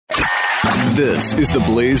This is the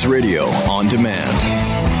Blaze Radio on demand.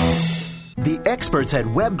 The experts at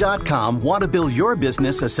Web.com want to build your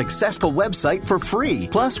business a successful website for free.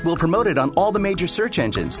 Plus, we'll promote it on all the major search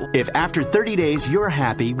engines. If after 30 days you're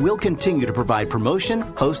happy, we'll continue to provide promotion,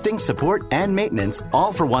 hosting, support, and maintenance,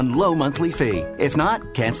 all for one low monthly fee. If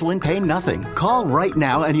not, cancel and pay nothing. Call right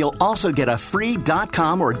now and you'll also get a free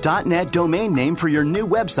 .com or .net domain name for your new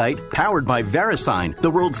website, powered by VeriSign, the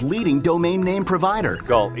world's leading domain name provider.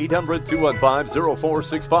 Call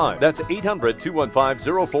 800-215-0465. That's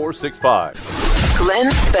 800-215-0465. Glenn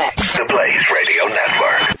Beck. The Blaze Radio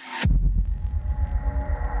Network.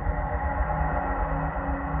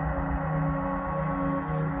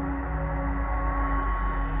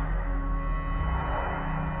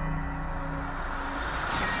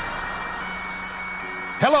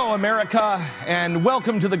 Hello, America, and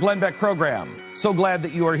welcome to the Glenn Beck program. So glad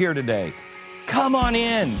that you are here today. Come on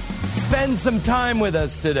in. Spend some time with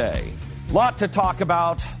us today. Lot to talk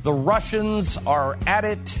about. The Russians are at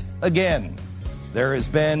it again. There has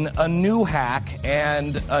been a new hack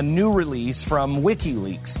and a new release from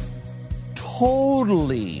WikiLeaks.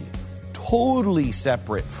 Totally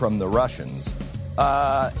separate from the Russians.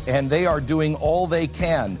 And they are doing all they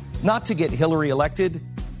can, not to get Hillary elected,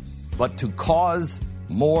 but to cause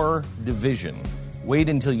more division. Wait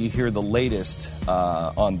until you hear the latest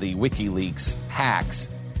on the WikiLeaks hacks.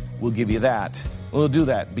 We'll give you that. We'll do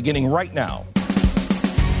that beginning right now.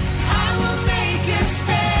 I will make a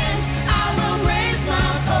stand. I will raise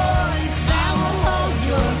my voice. I will hold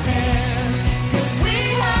your hand. 'Cause we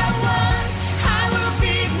have won. I will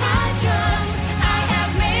beat my drum. I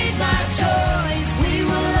have made my choice. We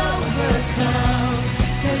will overcome.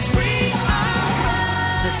 'Cause we are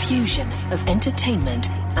one. The fusion of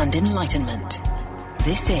entertainment and enlightenment.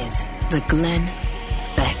 This is the Glenn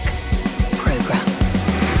Beck program.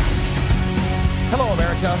 Hello,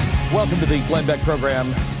 America. Welcome to the Glenn Beck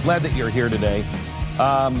program. Glad that you're here today.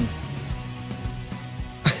 I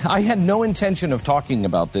had no intention of talking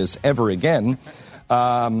about this ever again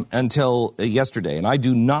until yesterday. And I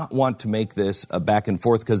do not want to make this a back and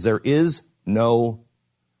forth because there is no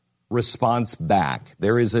response back.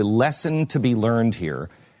 There is a lesson to be learned here.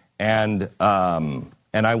 And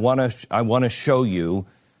I want to show you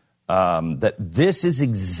that this is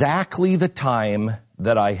exactly the time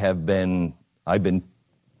that I've been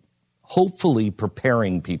hopefully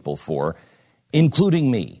preparing people for,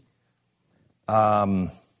 including me.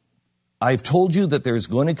 I've told you that there's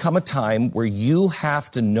going to come a time where you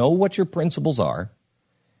have to know what your principles are,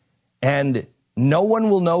 and no one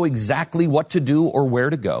will know exactly what to do or where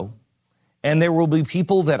to go. And there will be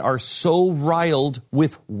people that are so riled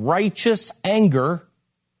with righteous anger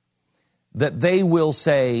that they will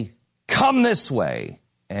say, come this way.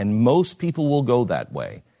 And most people will go that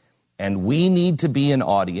way. And we need to be an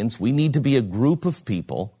audience. We need to be a group of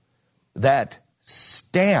people that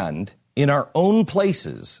stand in our own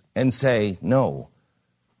places and say, no,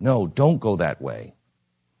 don't go that way.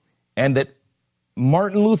 And that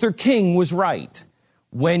Martin Luther King was right.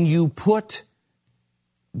 When you put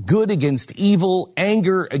good against evil,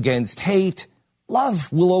 anger against hate,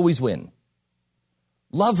 love will always win.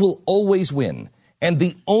 Love will always win. And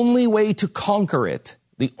the only way to conquer it,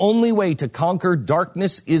 the only way to conquer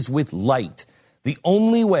darkness is with light. The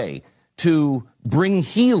only way to bring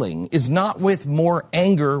healing is not with more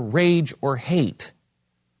anger, rage, or hate,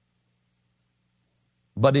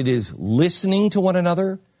 but it is listening to one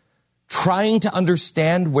another, trying to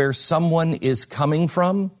understand where someone is coming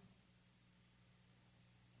from,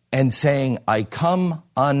 and saying, I come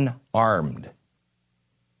unarmed.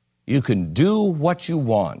 You can do what you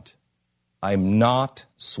want. I'm not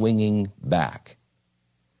swinging back.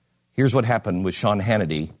 Here's what happened with Sean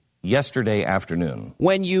Hannity yesterday afternoon.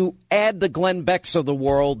 When you add the Glenn Becks of the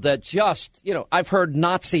world that just, I've heard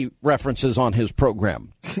Nazi references on his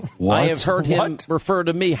program. What? I have heard him refer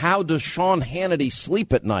to me. How does Sean Hannity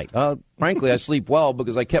sleep at night? Frankly, I sleep well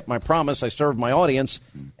because I kept my promise. I served my audience,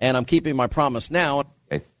 and I'm keeping my promise now.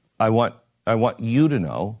 I want you to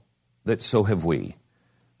know that so have we.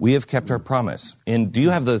 We have kept our promise. And do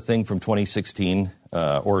you have the thing from 2016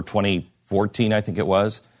 or 2014, I think it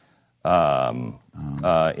was? In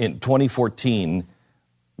 2014,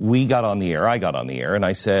 we got on the air, I got on the air, and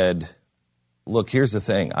I said, look, here's the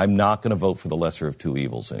thing. I'm not going to vote for the lesser of two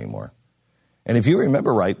evils anymore. And if you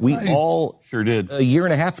remember right, we all sure did. A year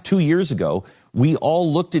and a half, 2 years ago, we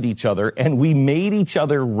all looked at each other and we made each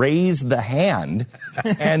other raise the hand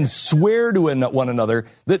and swear to one another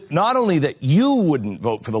that not only that you wouldn't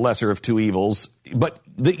vote for the lesser of two evils, but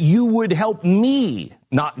that you would help me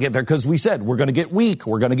not get there, because we said we're going to get weak.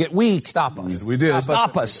 We're going to get weak. Stop us. We did.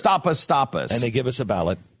 Stop us. And they give us a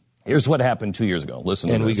ballot. Here's what happened 2 years ago. Listen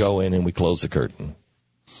to And this. we go in and we close the curtain.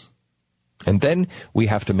 And then we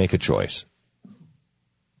have to make a choice.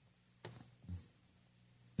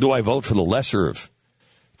 Do I vote for the lesser of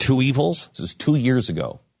two evils? This is 2 years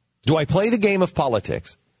ago. Do I play the game of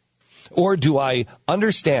politics? Or do I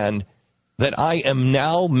understand that I am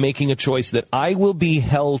now making a choice that I will be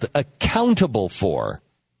held accountable for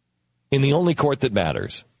in the only court that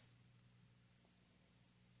matters?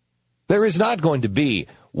 There is not going to be,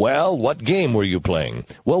 well, what game were you playing?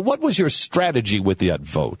 Well, what was your strategy with that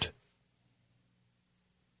vote?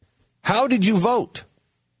 How did you vote?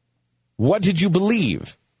 What did you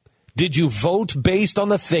believe? Did you vote based on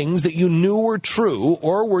the things that you knew were true,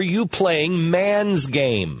 or were you playing man's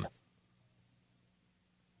game?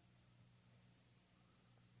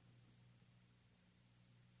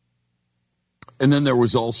 And then there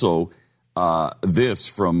was also this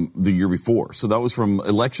from the year before. So that was from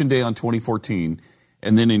Election Day on 2014.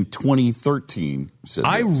 And then in 2013, said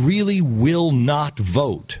I this. really will not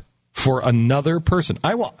vote for another person.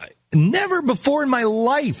 Never before in my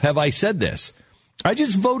life have I said this. I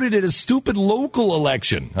just voted at a stupid local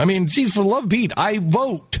election. I mean, geez, for love of Pete, I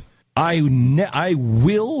vote. I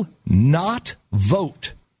will not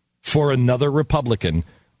vote for another Republican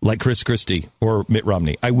like Chris Christie or Mitt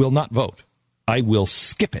Romney. I will not vote. I will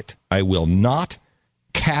skip it. I will not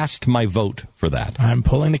cast my vote for that. I'm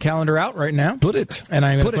pulling the calendar out right now. Put it. And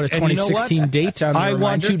I'm going to put a And you know 2016 what? date on the I reminder.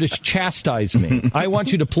 want you to chastise me. I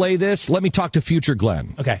want you to play this. Let me talk to future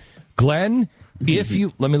Glenn. Okay. Glenn, if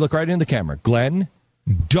you... Let me look right in the camera. Glenn,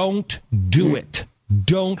 don't do it.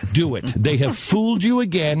 Don't do it. They have fooled you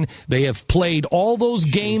again. They have played all those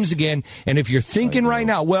games again. And if you're thinking right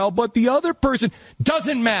now, well, but the other person...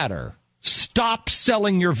 Doesn't matter. Stop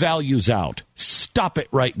selling your values out. Stop it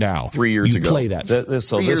right now. 3 years ago. Play that.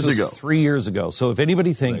 This was 3 years ago. So if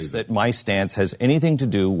anybody thinks that my stance has anything to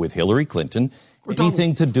do with Hillary Clinton,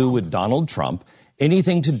 anything to do with Donald Trump,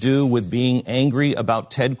 anything to do with being angry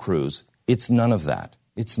about Ted Cruz, it's none of that.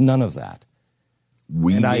 It's none of that.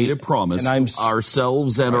 We made a promise to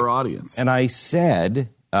ourselves and our audience. And I said,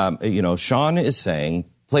 Sean is saying,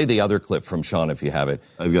 play the other clip from Sean if you have it.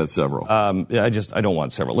 I've got several. I don't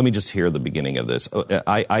want several. Let me just hear the beginning of this.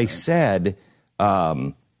 I said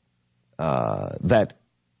that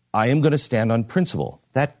I am going to stand on principle.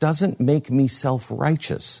 That doesn't make me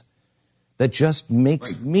self-righteous. That just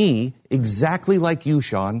makes me exactly like you,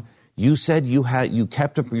 Sean. You said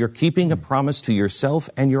you're keeping a promise to yourself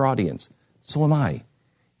and your audience. So am I.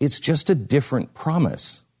 It's just a different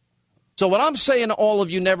promise. So what I'm saying to all of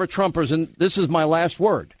you never Trumpers, and this is my last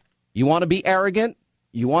word, you want to be arrogant,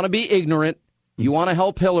 you want to be ignorant, you want to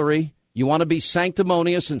help Hillary, you want to be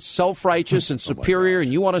sanctimonious and self-righteous and superior,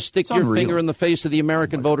 and you want to stick your finger in the face of the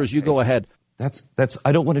American voters, you go ahead.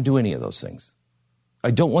 I don't want to do any of those things.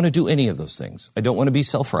 I don't want to do any of those things. I don't want to be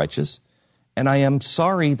self-righteous, and I am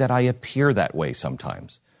sorry that I appear that way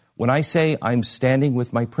sometimes. When I say I'm standing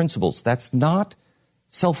with my principles, that's not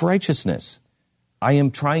self-righteousness. I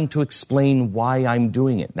am trying to explain why I'm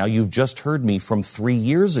doing it. Now, you've just heard me from 3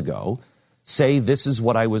 years ago say this is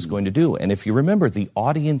what I was going to do. And if you remember, the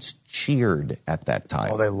audience cheered at that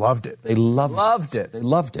time. Oh, they loved it. They loved it. They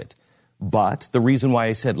loved it. But the reason why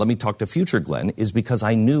I said, let me talk to future Glenn, is because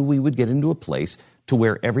I knew we would get into a place to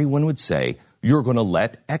where everyone would say, you're going to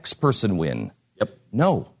let X person win. Yep.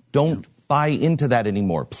 No, don't buy into that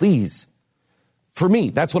anymore, please. For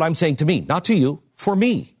me, that's what I'm saying to me, not to you, for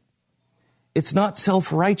me. It's not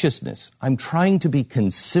self-righteousness. I'm trying to be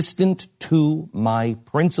consistent to my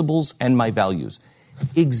principles and my values.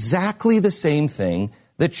 Exactly the same thing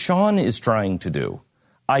that Sean is trying to do.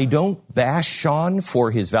 I don't bash Sean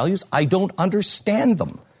for his values. I don't understand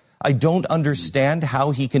them. I don't understand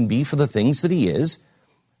how he can be for the things that he is.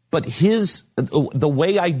 But the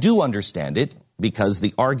way I do understand it, because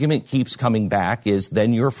the argument keeps coming back, is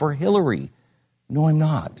then you're for Hillary. No, I'm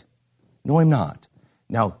not. No, I'm not.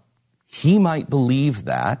 Now, he might believe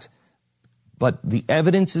that, but the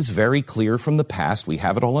evidence is very clear from the past. We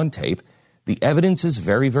have it all on tape. The evidence is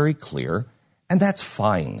very, very clear, and that's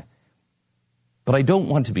fine. But I don't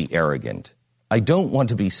want to be arrogant. I don't want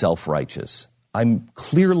to be self-righteous. I'm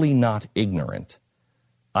clearly not ignorant.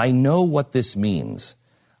 I know what this means.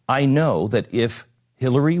 I know that if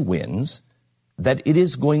Hillary wins, that it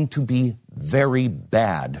is going to be very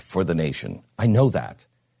bad for the nation. I know that.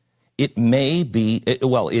 It may be,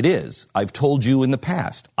 well, it is. I've told you in the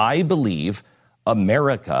past. I believe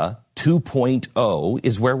America 2.0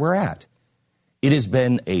 is where we're at. It has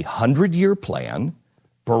been a 100-year plan.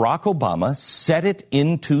 Barack Obama set it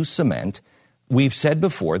into cement. We've said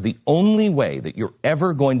before, the only way that you're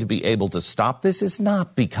ever going to be able to stop this is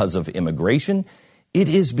not because of immigration. It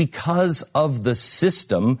is because of the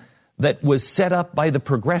system that was set up by the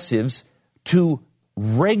progressives to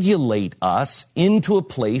regulate us into a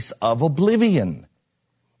place of oblivion.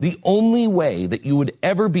 The only way that you would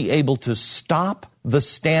ever be able to stop the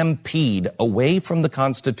stampede away from the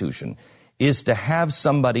Constitution is to have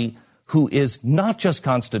somebody who is not just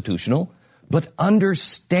constitutional, but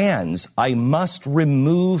understands I must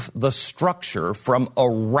remove the structure from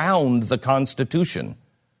around the Constitution.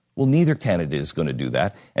 Well, neither candidate is going to do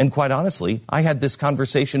that. And quite honestly, I had this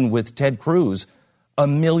conversation with Ted Cruz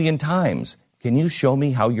 1,000,000 times. Can you show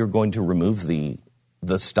me how you're going to remove the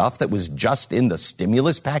stuff that was just in the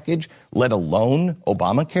stimulus package, let alone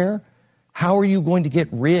Obamacare? How are you going to get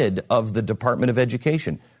rid of the Department of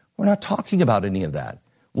Education? We're not talking about any of that.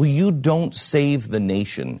 Well, you don't save the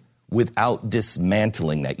nation without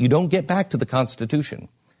dismantling that. You don't get back to the Constitution.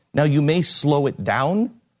 Now, you may slow it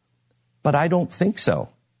down, but I don't think so.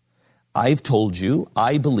 I've told you,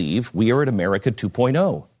 I believe we are at America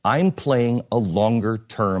 2.0. I'm playing a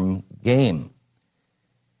longer-term game.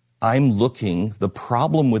 The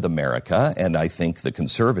problem with America, and I think the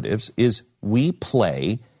conservatives, is we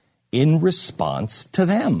play in response to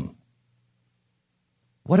them.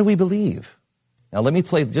 What do we believe? Now, let me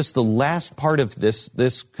play just the last part of this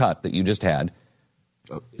cut that you just had.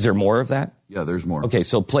 Is there more of that? Yeah, there's more. Okay,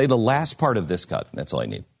 so play the last part of this cut. That's all I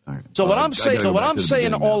need. All right. So what I'm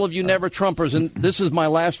saying to all of you never Trumpers, and this is my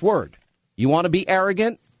last word. You want to be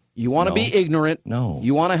arrogant? You want to be ignorant? No.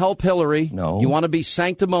 You want to help Hillary? No. You want to be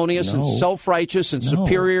sanctimonious and self-righteous and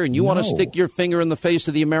superior, and you want to stick your finger in the face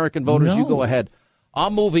of the American voters? You go ahead.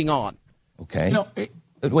 I'm moving on. Okay.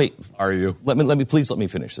 Wait. Are you? Let me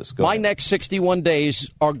finish this. Go ahead. Next 61 days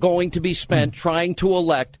are going to be spent trying to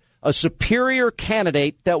elect a superior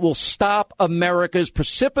candidate that will stop America's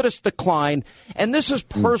precipitous decline. And this is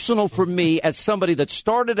personal for me as somebody that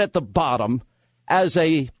started at the bottom as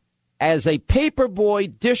a paper boy,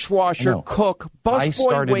 dishwasher, cook,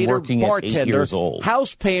 busboy, waiter, bartender,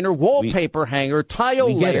 house painter, wallpaper hanger,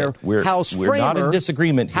 tile layer, house framer, we're not in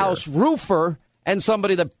disagreement here. House roofer, and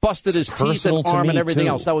somebody that busted his teeth and arm and everything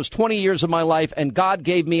else. That was 20 years of my life, and God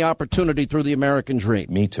gave me opportunity through the American dream.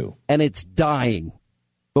 Me too. And it's dying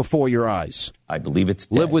before your eyes. I believe it's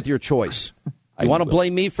dead. Live with your choice. You want to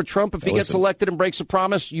blame me for Trump if he gets elected and breaks a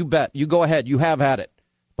promise? You bet. You go ahead. You have had it.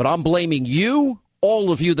 But I'm blaming you, all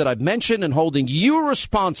of you that I've mentioned, and holding you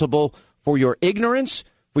responsible for your ignorance,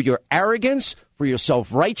 for your arrogance, for your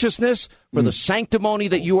self-righteousness, for the sanctimony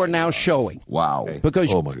that you are now showing. Wow. Okay.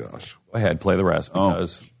 Because Oh, my gosh. Go ahead, play the rest.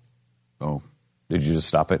 Because did you just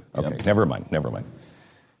stop it? Okay, Yep. never mind.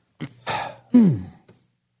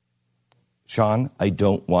 Sean, I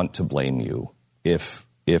don't want to blame you if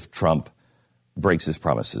Trump breaks his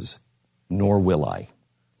promises, nor will I.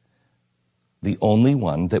 The only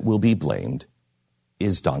one that will be blamed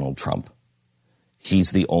is Donald Trump.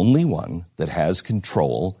 He's the only one that has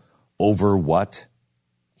control over what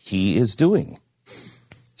he is doing.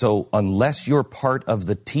 So unless you're part of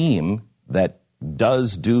the team that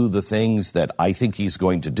does do the things that I think he's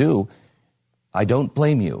going to do, I don't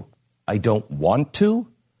blame you. I don't want to.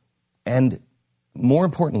 And more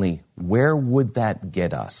importantly, where would that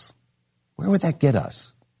get us? Where would that get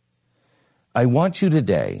us? I want you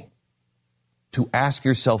today to ask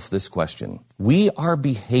yourself this question. We are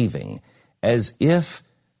behaving as if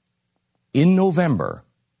in November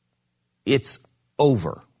it's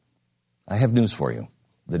over. I have news for you.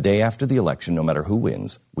 The day after the election, no matter who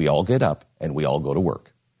wins, we all get up and we all go to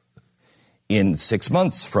work. In 6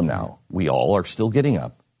 months from now, we all are still getting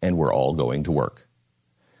up and we're all going to work.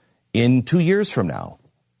 In 2 years from now,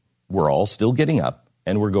 we're all still getting up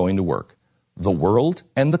and we're going to work. The world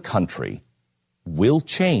and the country will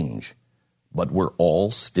change, but we're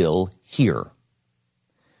all still here.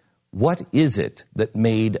 What is it that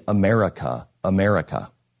made America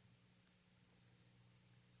America?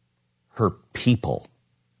 Her people.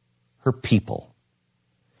 Her people.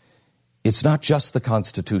 It's not just the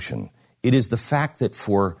Constitution. It is the fact that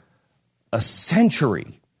for a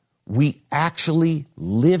century, we actually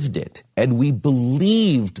lived it, and we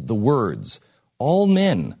believed the words, all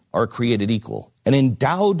men are created equal and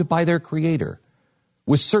endowed by their Creator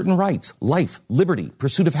with certain rights, life, liberty,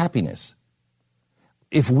 pursuit of happiness.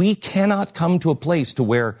 If we cannot come to a place to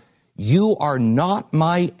where you are not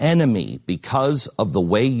my enemy because of the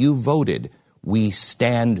way you voted, we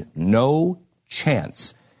stand no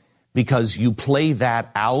chance. Because you play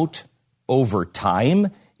that out over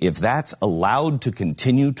time, if that's allowed to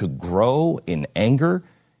continue to grow in anger,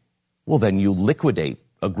 well, then you liquidate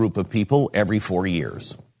a group of people every 4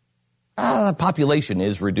 years. The population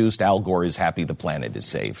is reduced. Al Gore is happy the planet is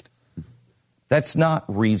saved. That's not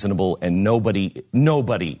reasonable, and nobody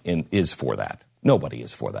is for that. Nobody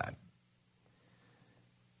is for that.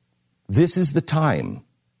 This is the time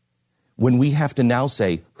when we have to now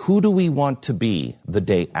say, who do we want to be the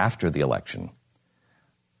day after the election?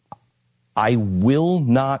 I will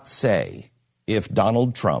not say, if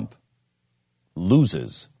Donald Trump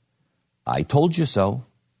loses, I told you so.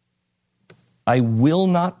 I will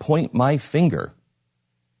not point my finger.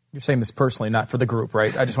 You're saying this personally, not for the group,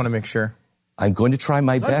 right? I just want to make sure. I'm going to try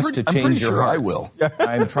my best to change your hearts. I will.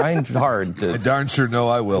 I'm trying hard to. I darn sure know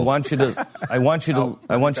I will. I want you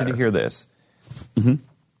to hear this. Mm-hmm.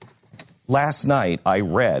 Last night, I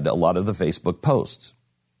read a lot of the Facebook posts,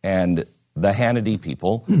 and the Hannity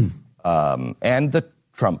people and the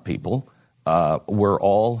Trump people were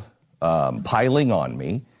all piling on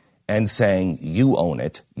me and saying, you own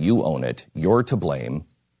it, you're to blame.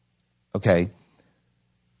 Okay.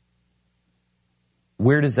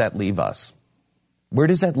 Where does that leave us? Where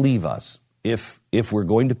does that leave us if we're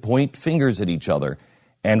going to point fingers at each other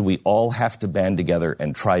and we all have to band together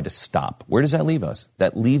and try to stop? Where does that leave us?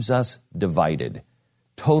 That leaves us divided,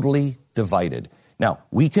 totally divided. Now,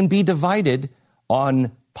 we can be divided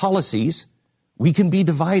on policies. We can be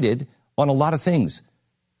divided on a lot of things,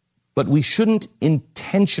 but we shouldn't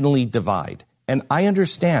intentionally divide. And I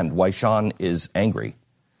understand why Sean is angry,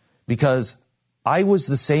 because I was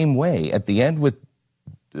the same way at the end with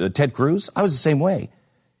Ted Cruz. I was the same way.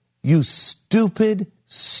 You stupid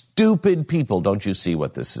people, don't you see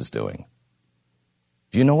what this is doing?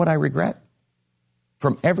 Do you know what I regret?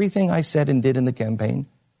 From everything I said and did in the campaign,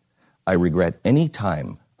 I regret any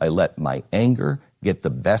time I let my anger get the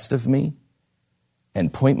best of me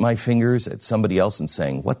and point my fingers at somebody else and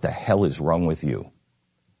saying, what the hell is wrong with you?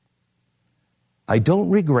 I don't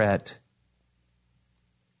regret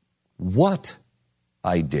what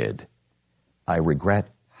I did. I regret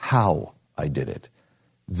how I did it.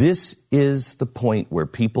 This is the point where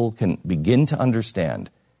people can begin to understand.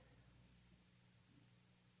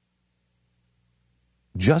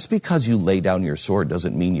 Just because you lay down your sword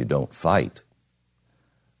doesn't mean you don't fight.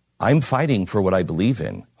 I'm fighting for what I believe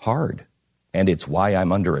in, hard, and it's why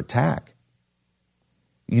I'm under attack.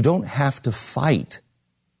 You don't have to fight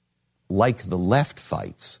like the left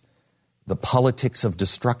fights, the politics of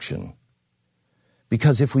destruction.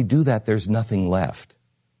 Because if we do that, there's nothing left.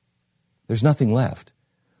 There's nothing left.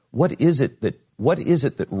 What is it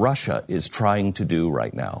that Russia is trying to do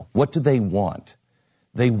right now? What do they want?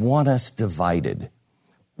 They want us divided.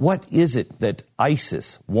 What is it that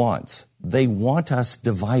ISIS wants? They want us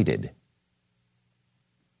divided.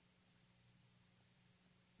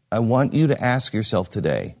 I want you to ask yourself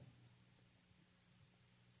today,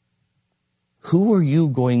 who are you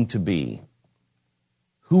going to be?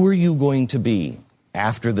 Who are you going to be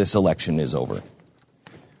after this election is over?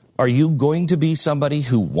 Are you going to be somebody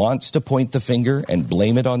who wants to point the finger and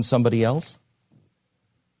blame it on somebody else?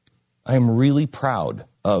 I am really proud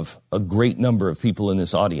of a great number of people in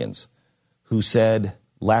this audience who said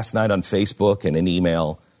last night on Facebook and an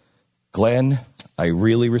email, Glenn, I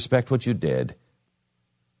really respect what you did,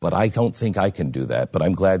 but I don't think I can do that, but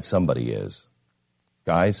I'm glad somebody is.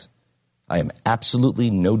 Guys, I am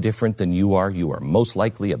absolutely no different than you are. You are most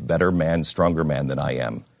likely a better man, stronger man than I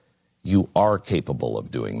am. You are capable of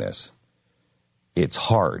doing this. It's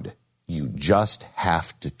hard. You just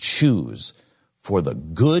have to choose for the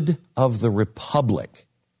good of the republic.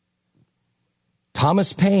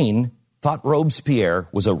 Thomas Paine thought Robespierre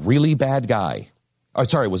was a really bad guy.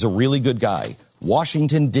 Was a really good guy.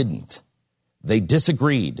 Washington didn't. They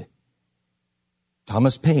disagreed.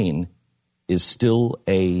 Thomas Paine is still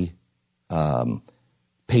a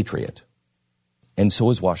patriot. And so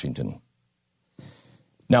is Washington.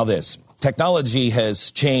 Now this, technology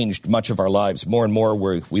has changed much of our lives more and more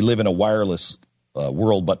where we live in a wireless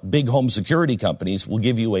world, but big home security companies will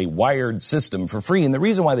give you a wired system for free. And the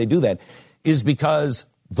reason why they do that is because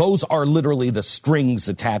those are literally the strings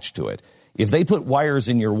attached to it. If they put wires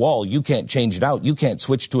in your wall, you can't change it out. You can't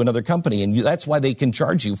switch to another company. And that's why they can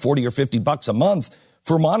charge you $40 or $50 a month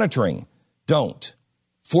for monitoring. Don't.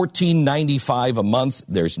 $14.95 a month.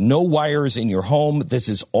 There's no wires in your home. This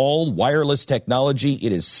is all wireless technology.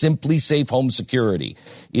 It is simply safe home security.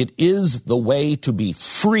 It is the way to be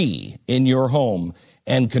free in your home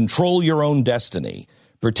and control your own destiny.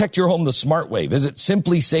 Protect your home the smart way. Visit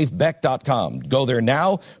simplysafebeck.com. Go there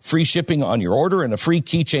now. Free shipping on your order and a free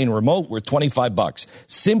keychain remote worth $25.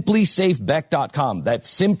 Simplysafebeck.com.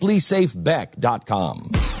 That's simplysafebeck.com.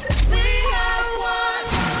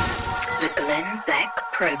 The Glenn Beck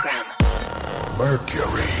Program.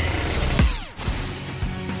 Mercury.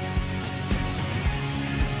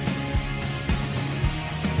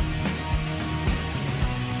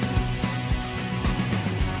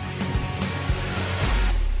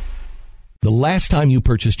 The last time you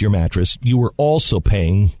purchased your mattress, you were also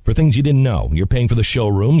paying for things you didn't know. You're paying for the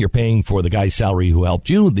showroom, you're paying for the guy's salary who helped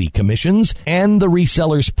you, the commissions, and the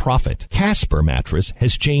reseller's profit. Casper Mattress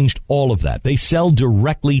has changed all of that. They sell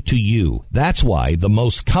directly to you. That's why the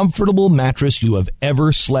most comfortable mattress you have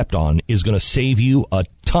ever slept on is going to save you a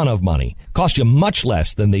ton of money. Cost you much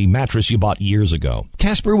less than the mattress you bought years ago.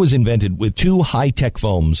 Casper was invented with 2 high-tech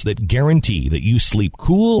foams that guarantee that you sleep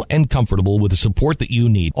cool and comfortable with the support that you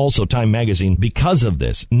need. Also, Time Magazine, because of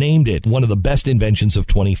this, named it one of the best inventions of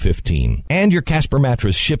 2015. And your Casper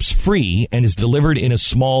mattress ships free and is delivered in a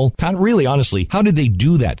small, really honestly, how did they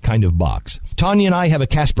do that kind of box? Tanya and I have a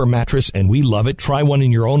Casper mattress and we love it. Try one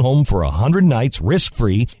in your own home for 100 nights,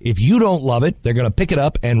 risk-free. If you don't love it, they're going to pick it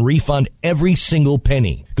up and refund every single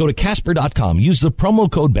penny. Go to Casper.com, use the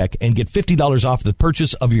promo code Beck, and get $50 off the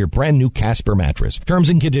purchase of your brand new Casper mattress. Terms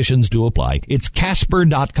and conditions do apply. It's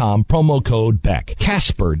Casper.com, promo code Beck.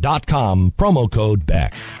 Casper.com, promo code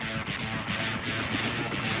Beck.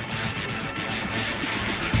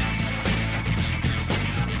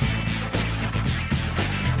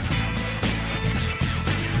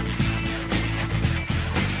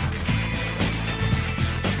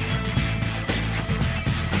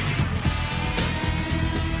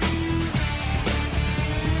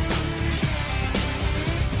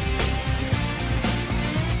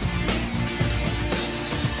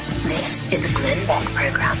 This is the Glenn Beck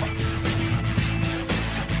Program.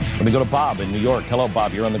 Let me go to Bob in New York. Hello,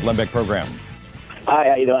 Bob. You're on the Glenn Beck program. Hi,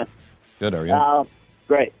 how you doing? Good, how are you?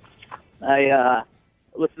 Great. I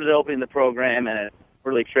listened to the opening of the program, and it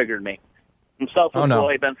really triggered me. I'm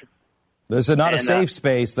self-employed. This is not a safe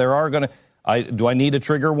space. There are going to... Do I need a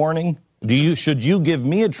trigger warning? Should you give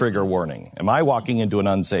me a trigger warning? Am I walking into an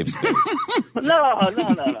unsafe space? No.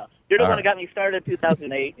 You're the one that got me started in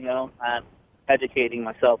 2008, on educating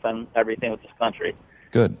myself on everything with this country.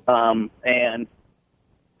 Good. And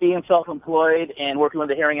being self-employed and working with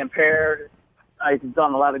the hearing impaired, I've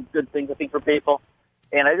done a lot of good things, I think, for people.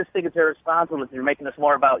 And I just think it's irresponsible if you're making this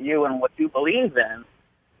more about you and what you believe in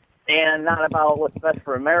and not about what's best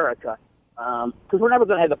for America. Because we're never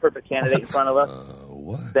going to have the perfect candidate in front of us.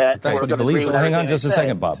 That's what he believes. Hang on just a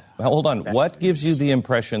second, Bob. Hold on. Okay. What gives you the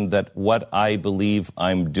impression that what I believe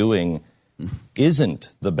I'm doing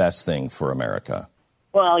isn't the best thing for America?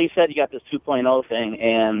 Well, you said you got this 2.0 thing,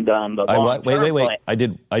 and the wait. I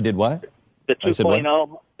did what? The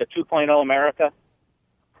 2.0, the 2.0 America.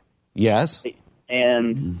 Yes.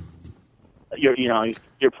 And you're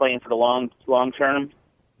playing for the long term.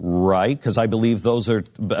 Right, because I believe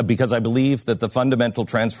that the fundamental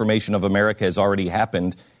transformation of America has already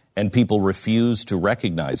happened, and people refuse to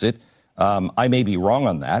recognize it. I may be wrong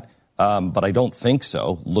on that, but I don't think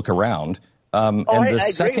so. Look around. And the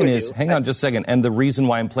second is, hang on just a second, and the reason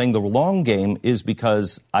why I'm playing the long game is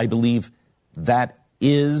because I believe that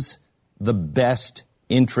is the best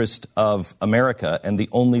interest of America and the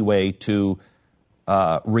only way to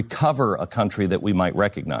recover a country that we might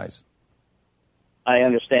recognize. I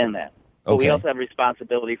understand that. But we also have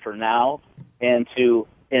responsibility for now and to,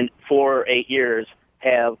 in 4 or 8 years,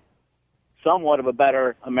 have somewhat of a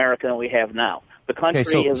better America than we have now. The country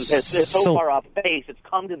is so far off base. It's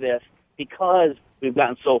come to this because we've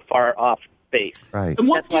gotten so far off base. Right. And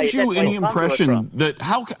what gives you any impression that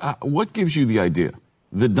what gives you the idea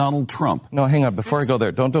that Donald Trump? No, hang on. Before I go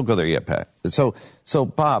there, don't go there yet, Pat. So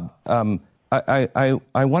Bob, I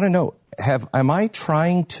want to know,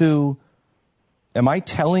 am I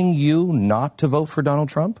telling you not to vote for Donald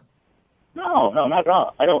Trump? No, not at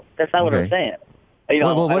all. I don't. That's not what I'm saying.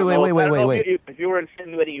 Wait. If you were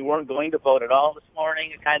insinuating you weren't going to vote at all this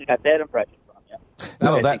morning, it kind of got that impression from you.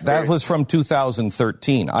 No, that was from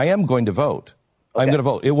 2013. I am going to vote. Okay. I'm going to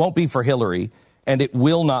vote. It won't be for Hillary, and it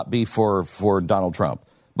will not be for Donald Trump.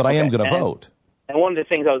 But I am going to vote. And one of the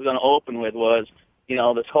things I was going to open with was,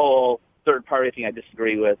 this whole third-party thing I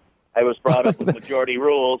disagree with. I was brought up with majority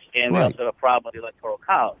rules, and we also have a problem with the Electoral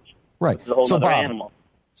College. Right. It's a whole other animal.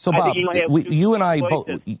 So, Bob, you and I both.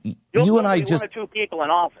 You and I just. One or two people in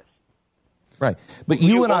office. Right. But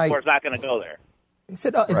you and I. Is not going to go there. Is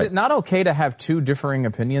it not okay to have two differing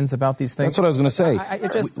opinions about these things? That's what I was going to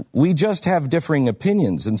say. We just have differing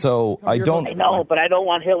opinions, and so I don't. I know, but I don't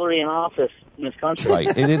want Hillary in office in this country.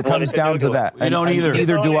 Right. It comes down to that. You don't either.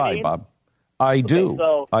 Neither do I, Bob. I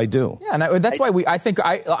do. I do. Yeah, and that's why I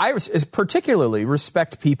particularly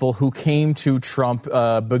respect people who came to Trump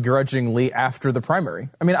begrudgingly after the primary.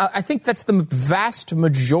 I mean, I think that's the vast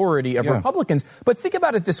majority of Republicans. But think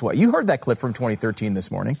about it this way. You heard that clip from 2013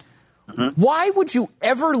 this morning. Mm-hmm. Why would you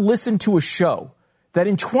ever listen to a show that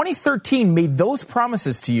in 2013 made those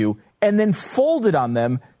promises to you and then folded on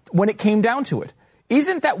them when it came down to it?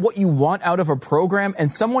 Isn't that what you want out of a program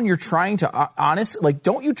and someone you're trying to honest? Like,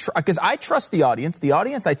 don't you? Because I trust the audience. The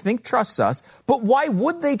audience, I think, trusts us. But why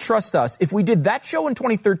would they trust us if we did that show in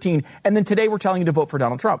 2013 and then today we're telling you to vote for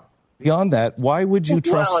Donald Trump? Beyond that, why would you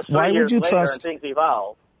trust? Why would you trust? Things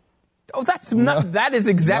evolve. Oh, that is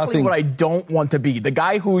exactly what I don't want to be. The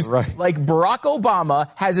guy who's like Barack Obama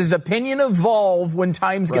has his opinion evolve when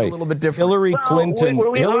times get a little bit different. Hillary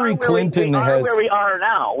Clinton has. We are where we are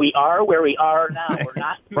now. We are where we are now. We're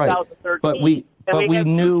not 2013. But we have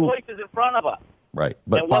knew two choices in front of us. Right.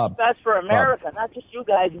 But and Bob, what's best for America, not just you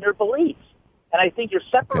guys and your beliefs. And I think you're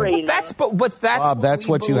separating. Bob, that's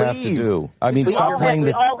what you have to do. I mean, stop playing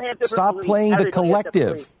the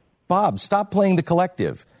collective. Bob, stop playing the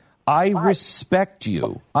collective. I respect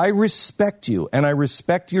you. And I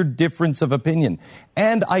respect your difference of opinion.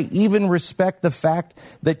 And I even respect the fact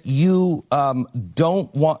that you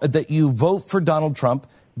that you vote for Donald Trump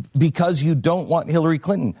because you don't want Hillary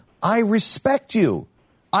Clinton. I respect you.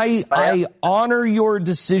 I honor your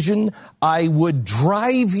decision. I would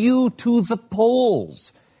drive you to the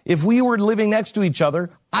polls. If we were living next to each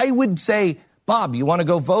other, I would say, Bob, you want to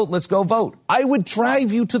go vote? Let's go vote. I would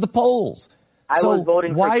drive you to the polls. So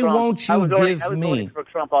why won't you give me? I was voting for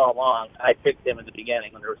Trump all along. I picked him in the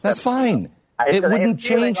beginning when there was. That's fine. It wouldn't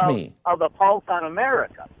change me. Of the pulse on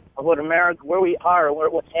America, of what America, where we are,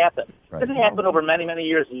 what's happened. This has happened over many, many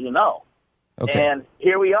years, as you know. Okay. And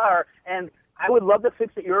here we are. And I would love to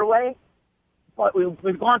fix it your way, but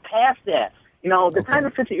we've gone past that. You know, the time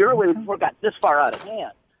to fix it your way before it got this far out of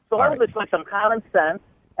hand. So all of it's like some common sense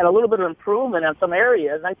and a little bit of improvement in some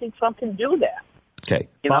areas. And I think Trump can do that. Okay.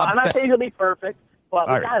 You know, I'm not saying he'll be perfect, but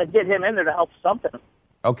we got to get him in there to help something.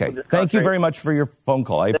 Okay. Thank you very much for your phone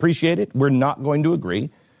call. I appreciate it. We're not going to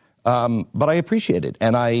agree, but I appreciate it,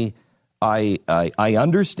 and I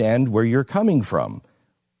understand where you're coming from.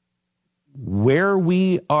 Where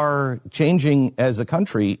we are changing as a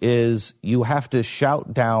country is you have to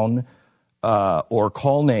shout down or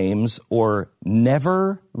call names or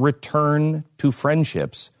never return to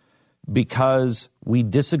friendships because we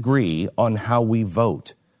disagree on how we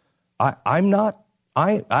vote.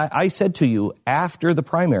 I said to you after the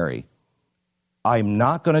primary, I'm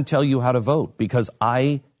not going to tell you how to vote because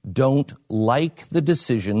I don't like the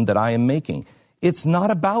decision that I am making. It's not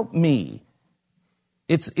about me.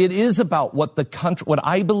 It is about what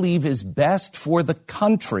I believe is best for the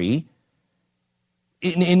country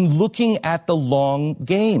in looking at the long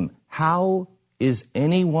game. How is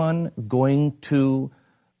anyone going to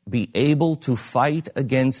be able to fight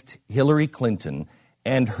against Hillary Clinton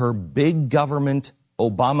and her big government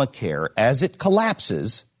Obamacare as it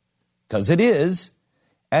collapses, because it is,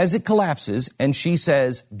 as it collapses, and she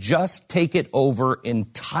says, just take it over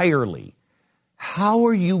entirely? How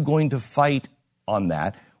are you going to fight on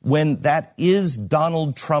that when that is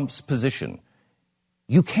Donald Trump's position?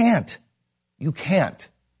 You can't. You can't.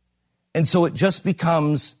 And so it just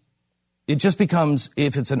becomes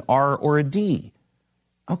if it's an R or a D.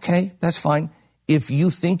 Okay, that's fine. If you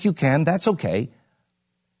think you can, that's okay.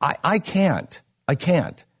 I can't.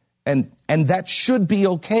 And that should be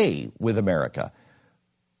okay with America.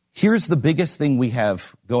 Here's the biggest thing we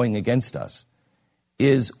have going against us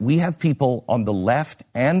is we have people on the left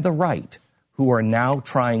and the right who are now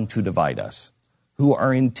trying to divide us, who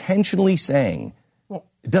are intentionally saying, well,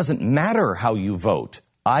 it doesn't matter how you vote.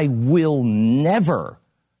 I will never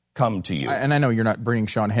come to you. And I know you're not bringing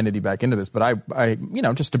Sean Hannity back into this, but I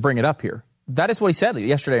just to bring it up here, that is what he said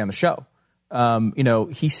yesterday on the show.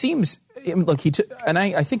 He seems and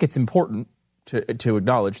I think it's important to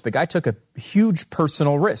acknowledge the guy took a huge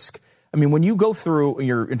personal risk. I mean, when you go through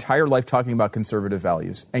your entire life talking about conservative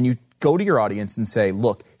values and you go to your audience and say,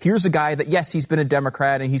 look, here's a guy that, yes, he's been a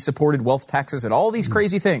Democrat and he supported wealth taxes and all these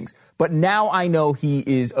crazy things, but now I know he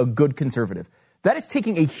is a good conservative. That is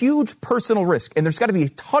taking a huge personal risk, and there's got to be a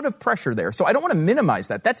ton of pressure there. So I don't want to minimize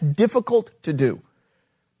that. That's difficult to do.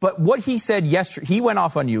 But what he said yesterday, he went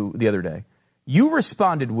off on you the other day. You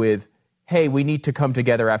responded with, hey, we need to come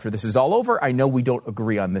together after this is all over. I know we don't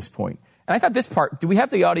agree on this point. And I thought this part, do we have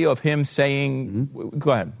the audio of him saying,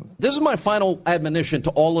 go ahead. This is my final admonition to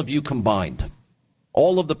all of you combined,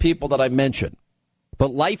 all of the people that I mentioned.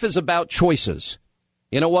 But life is about choices.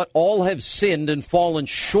 You know what? All have sinned and fallen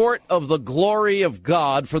short of the glory of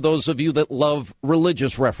God, for those of you that love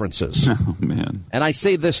religious references. Oh, man. And I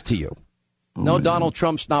say this to you. No, man. Donald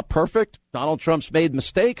Trump's not perfect. Donald Trump's made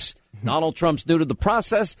mistakes. Donald Trump's new to the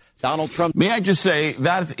process. Donald Trump. May I just say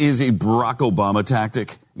that is a Barack Obama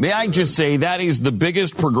tactic? May I just say that is the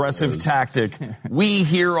biggest progressive tactic we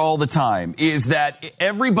hear all the time, is that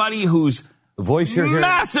everybody who's The voice you're hearing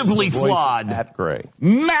massively is the voice of flawed. Pat Gray.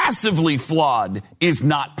 Massively flawed is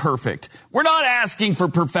not perfect. We're not asking for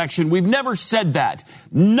perfection. We've never said that.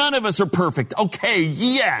 None of us are perfect. Okay,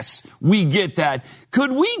 yes, we get that.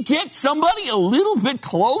 Could we get somebody a little bit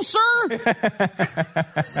closer? For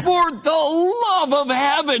the love of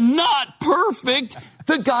heaven, not perfect.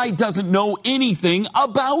 The guy doesn't know anything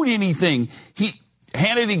about anything.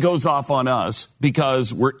 Hannity goes off on us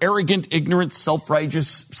because we're arrogant, ignorant,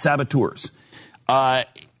 self-righteous saboteurs. But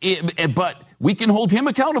we can hold him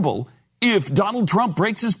accountable if Donald Trump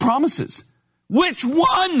breaks his promises. Which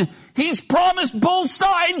one? He's promised both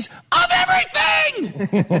sides of everything!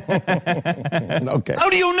 Okay. How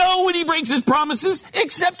do you know when he breaks his promises?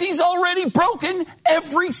 Except he's already broken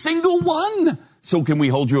every single one. So can we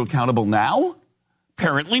hold you accountable now?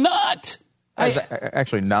 Apparently not.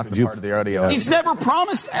 Actually, not the part of the audio. He's never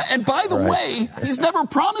promised, and by the way, he's never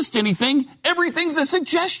promised anything. Everything's a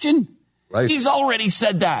suggestion. Right. He's already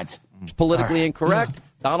said that. It's politically incorrect.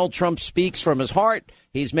 Donald Trump speaks from his heart.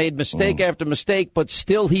 He's made mistake after mistake, but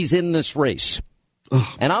still he's in this race.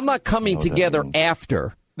 And I'm not coming together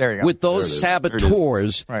after with those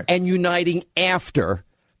saboteurs and uniting after.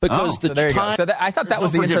 Because so there you go. So I thought that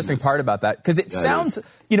was the interesting part about that. Because it sounds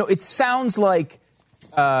like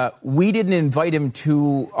we didn't invite him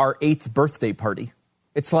to our 8th birthday party.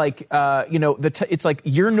 It's like, it's like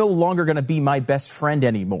you're no longer going to be my best friend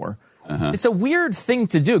anymore. It's a weird thing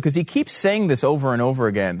to do because he keeps saying this over and over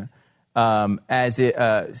again,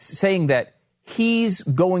 saying that he's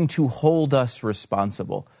going to hold us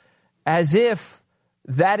responsible, as if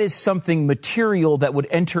that is something material that would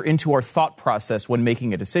enter into our thought process when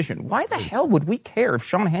making a decision. Why the hell would we care if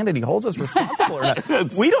Sean Hannity holds us responsible or not?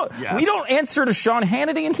 We don't answer to Sean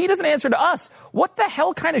Hannity, and he doesn't answer to us. What the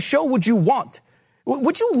hell kind of show would you want?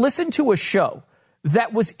 Would you listen to a show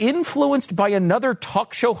that was influenced by another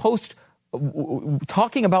talk show host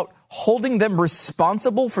talking about holding them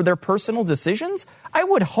responsible for their personal decisions? I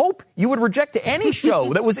would hope you would reject any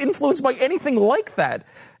show that was influenced by anything like that.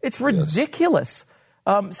 It's ridiculous.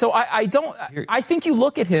 So I think you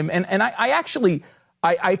look at him, and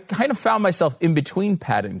I kind of found myself in between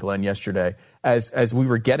Pat and Glenn yesterday as we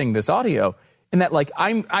were getting this audio, in that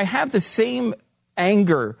I have the same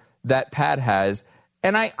anger that Pat has,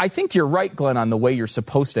 and I think you're right, Glenn, on the way you're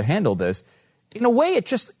supposed to handle this. In a way,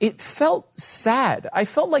 it felt sad. I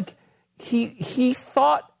felt like he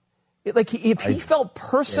thought, like he felt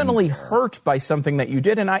personally hurt by something that you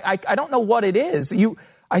did, and I don't know what it is.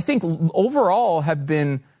 I think overall have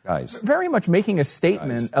been very much making a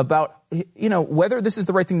statement about whether this is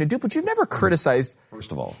the right thing to do, but you've never criticized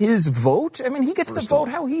first of all his vote. I mean, he gets to vote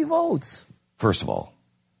how he votes. First of all,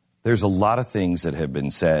 there's a lot of things that have been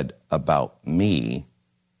said about me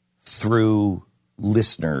through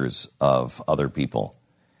listeners of other people.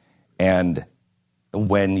 And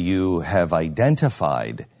when you have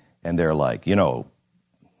identified, and they're like,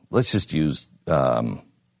 let's just use,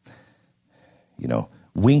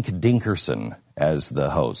 Wink Dinkerson as the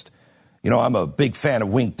host. I'm a big fan of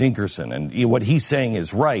Wink Dinkerson, and what he's saying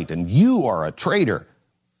is right, and you are a traitor.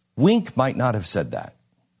 Wink might not have said that.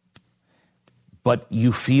 But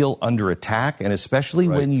you feel under attack, and especially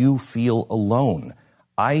when you feel alone.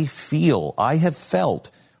 I have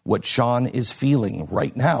felt what Sean is feeling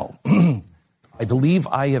right now. I believe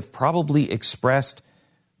I have probably expressed,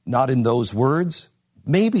 not in those words,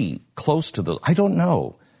 maybe close to those, I don't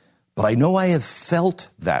know. But I know I have felt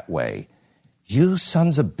that way. You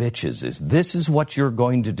sons of bitches, if this is what you're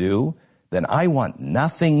going to do, then I want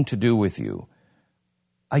nothing to do with you.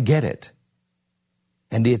 I get it.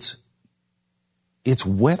 And it's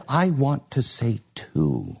what I want to say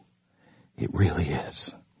too. It really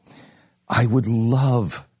is. I would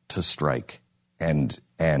love to strike, and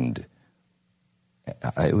I'd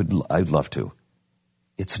love to.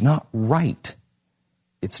 It's not right.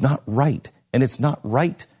 It's not right. And it's not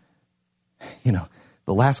right. The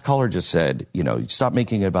last caller just said, stop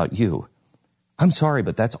making it about you. I'm sorry,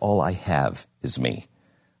 but that's all I have is me.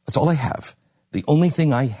 That's all I have. The only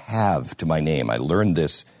thing I have to my name, I learned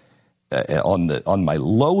this on my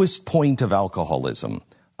lowest point of alcoholism.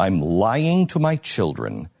 I'm lying to my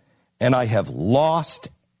children, and I have lost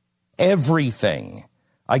everything.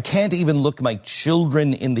 I can't even look my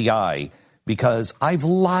children in the eye because I've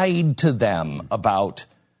lied to them about,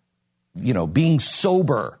 being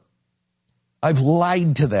sober. I've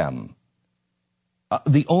lied to them.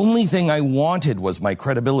 The only thing I wanted was my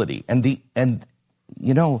credibility. And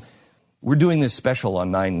we're doing this special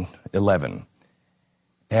on 9/11.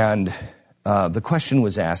 And the question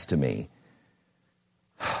was asked to me,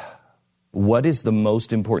 what is the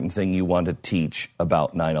most important thing you want to teach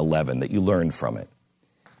about 9/11 that you learned from it?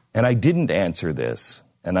 And I didn't answer this,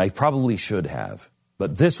 and I probably should have.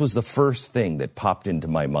 But this was the first thing that popped into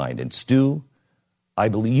my mind. And Stu, I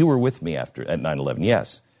believe you were with me at 9/11.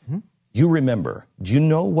 Yes. Mm-hmm. You remember. Do you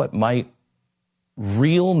know what my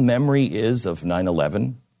real memory is of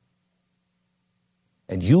 9/11?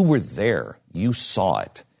 And you were there. You saw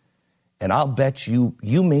it. And I'll bet you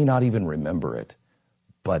may not even remember it.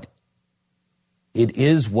 But it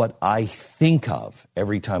is what I think of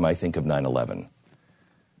every time I think of 9/11.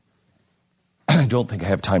 I don't think I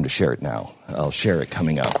have time to share it now. I'll share it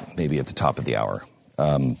coming up, maybe at the top of the hour,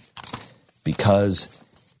 because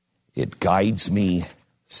it guides me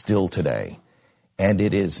still today. And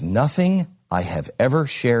it is nothing I have ever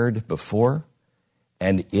shared before,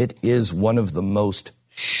 and it is one of the most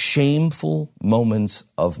shameful moments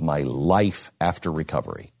of my life after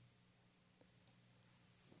recovery.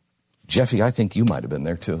 Jeffy, I think you might have been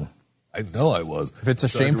there too. I know I was. If it's a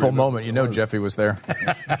shameful moment, you know Jeffy was there.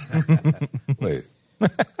 Wait.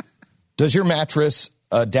 Does your mattress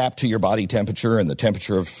adapt to your body temperature and the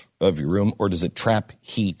temperature of your room, or does it trap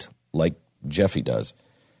heat like Jeffy does?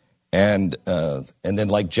 And then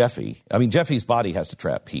like Jeffy, I mean, Jeffy's body has to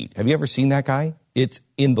trap heat. Have you ever seen that guy? It's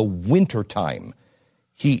in the wintertime.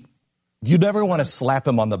 You never want to slap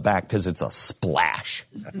him on the back because it's a splash.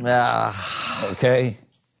 Okay?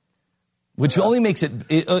 Which only makes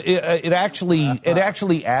it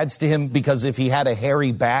actually adds to him, because if he had a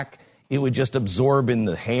hairy back, it would just absorb in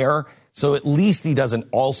the hair. So at least he doesn't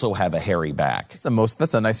also have a hairy back. That's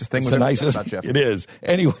the nicest thing we've ever said about Jeff. It is.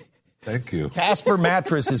 Anyway. Thank you. Casper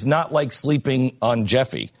mattress is not like sleeping on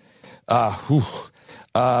Jeffy.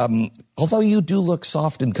 Although you do look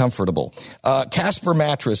soft and comfortable. Casper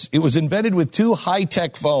mattress, it was invented with 2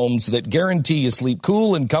 high-tech foams that guarantee you sleep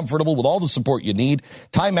cool and comfortable with all the support you need.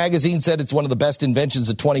 Time magazine said it's one of the best inventions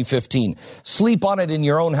of 2015. Sleep on it in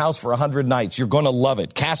your own house for 100 nights. You're going to love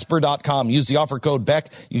it. Casper.com. Use the offer code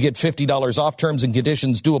Beck. You get $50 off. Terms and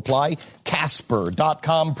conditions do apply.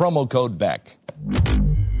 Casper.com, promo code Beck.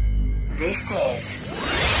 This is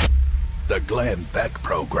The Glenn Beck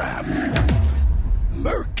Program.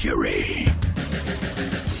 Mercury.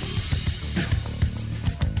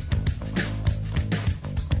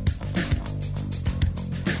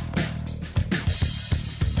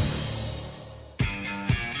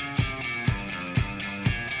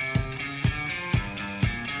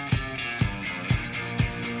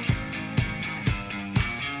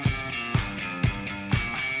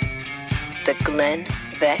 the Glenn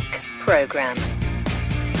Beck Program.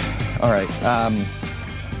 All right.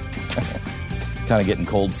 Kind of getting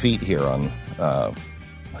cold feet here on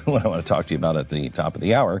what I want to talk to you about at the top of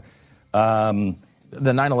the hour. The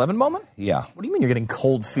 9/11 moment? Yeah. What do you mean you're getting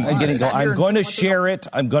cold feet? I'm going to share it.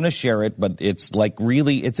 I'm going to share it, but it's like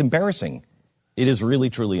really, it's embarrassing. It is really,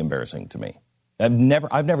 truly embarrassing to me. I've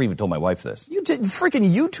never even told my wife this. You did a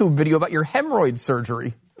freaking YouTube video about your hemorrhoid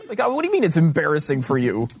surgery. Like, what do you mean it's embarrassing for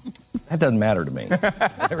you? That doesn't matter to me.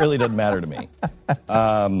 It really doesn't matter to me.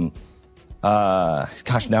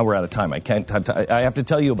 Gosh, now we're out of time. I have to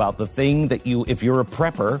tell you about the thing that if you're a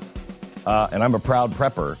prepper, and I'm a proud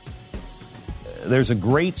prepper, there's a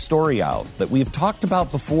great story out that we've talked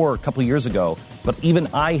about before a couple years ago, but even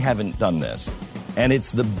I haven't done this. And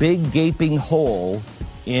it's the big gaping hole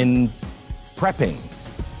in prepping.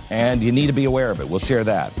 And you need to be aware of it. We'll share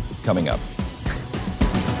that coming up.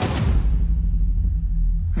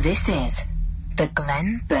 This is the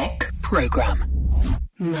Glenn Beck Program.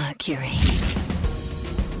 Mercury.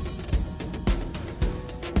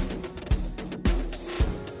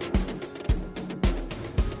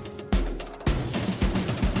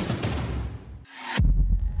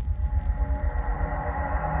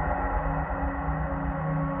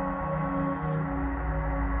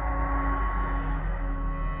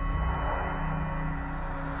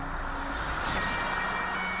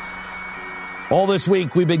 All this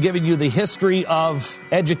week, we've been giving you the history of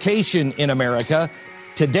education in America.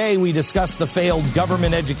 Today, we discuss the failed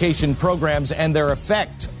government education programs and their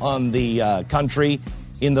effect on the country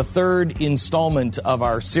in the third installment of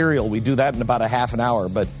our serial. We do that in about a half an hour.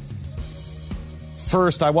 But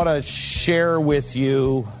first, I want to share with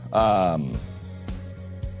you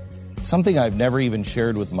something I've never even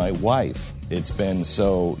shared with my wife. It's been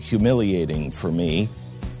so humiliating for me.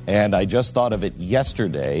 And I just thought of it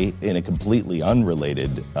yesterday in a completely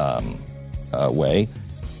unrelated way.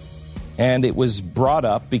 And it was brought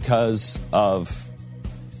up because of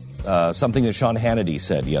something that Sean Hannity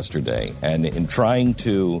said yesterday. And in trying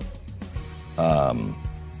to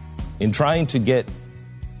get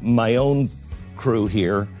my own crew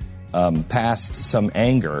here past some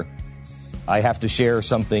anger, I have to share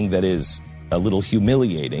something that is a little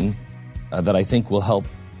humiliating that I think will help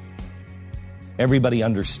everybody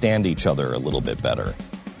understand each other a little bit better.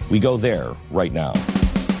 We go there right now.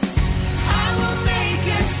 I will make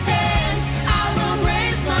a stand. I will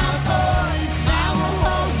raise my voice. I will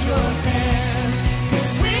hold your hand.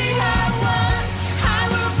 'Cause we are one. I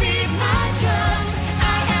will beat my drum.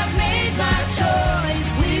 I have made my choice.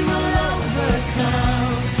 We will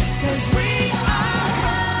overcome. 'Cause we are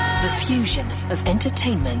one. The fusion of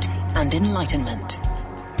entertainment and enlightenment.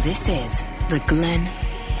 This is the Glenn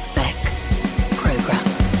Beck Program.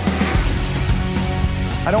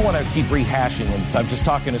 I don't want to keep rehashing, and I'm just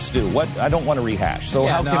talking to Stu. I don't want to rehash. So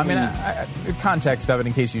how can we... the context of it,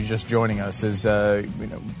 in case you're just joining us, is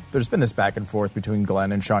there's been this back and forth between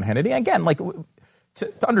Glenn and Sean Hannity. Again, like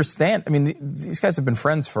to understand, I mean, these guys have been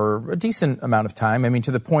friends for a decent amount of time. I mean,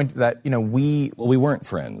 to the point that we weren't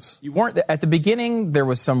friends. You weren't at the beginning. There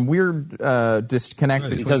was some weird disconnect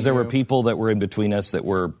because there were people that were in between us that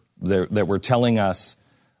were telling us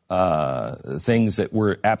things that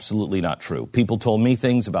were absolutely not true. People told me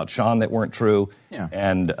things about Sean that weren't true,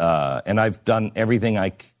 and I've done everything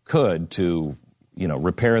I could to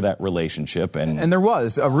repair that relationship, and there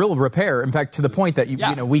was a real repair. In fact, to the point that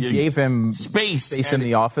we gave him space in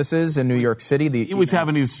the offices in New York City. He was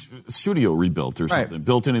having his studio rebuilt or something,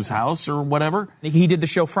 built in his house or whatever. He did the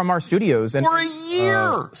show from our studios, and for a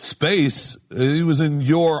year. Space. He was in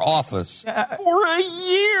your office for a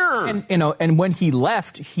year. And when he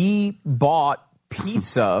left, he bought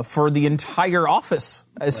pizza for the entire office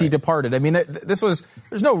as he departed. I mean,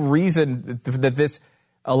 there's no reason that this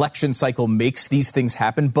election cycle makes these things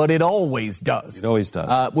happen, but it always does. It always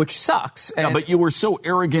does. Which sucks. But you were so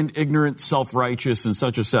arrogant, ignorant, self-righteous, and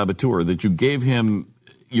such a saboteur that you gave him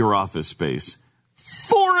your office space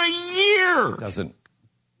for a year. It doesn't.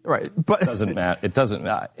 Right. But it doesn't matter. It doesn't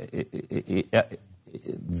matter.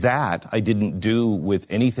 That I didn't do with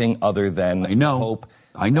anything other than hope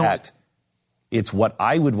that it's what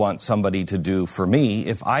I would want somebody to do for me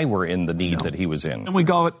if I were in the need that he was in. And we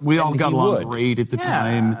all got along great at the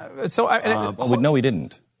time. So no, we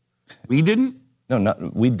didn't. We didn't?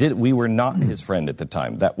 No, we did. We were not his friend at the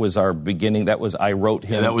time. That was our beginning. I wrote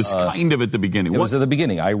him. Yeah, that was kind of at the beginning. It was at the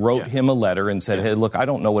beginning. I wrote him a letter and said, hey, look, I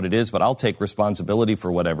don't know what it is, but I'll take responsibility for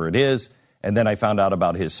whatever it is. And then I found out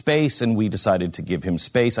about his space, and we decided to give him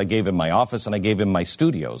space. I gave him my office, and I gave him my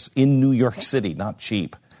studios in New York City, not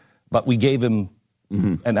cheap. But we gave him,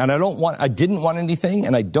 and I didn't want anything,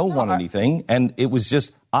 and I don't want anything. And it was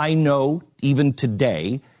just, I know even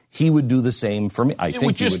today, he would do the same for me. I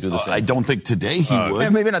think he would do the same. I don't think today he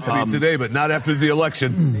would. Maybe not today, but not after the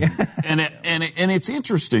election. And it's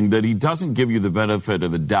interesting that he doesn't give you the benefit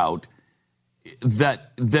of the doubt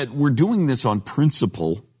that we're doing this on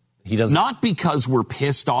principle. He doesn't. Not because we're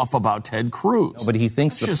pissed off about Ted Cruz. No, but he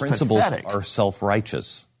thinks That's the principles pathetic. are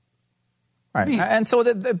self-righteous. Right. And so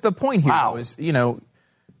the point here is,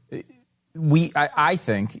 I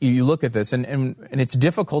think you look at this and it's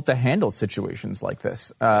difficult to handle situations like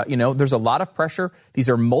this. There's a lot of pressure. These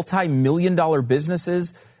are multi-million-dollar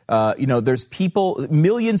businesses. There's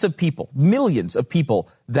millions of people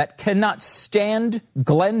that cannot stand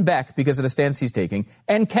Glenn Beck because of the stance he's taking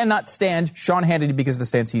and cannot stand Sean Hannity because of the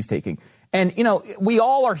stance he's taking. And, we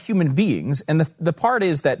all are human beings. And the part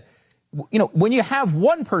is that, when you have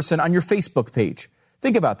one person on your Facebook page,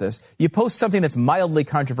 think about this. You post something that's mildly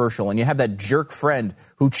controversial and you have that jerk friend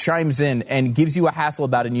who chimes in and gives you a hassle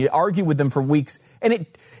about it and you argue with them for weeks and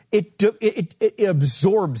it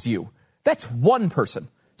absorbs you. That's one person.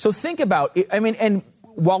 So think about it. I mean, and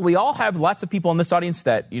while we all have lots of people in this audience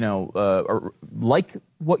that, are like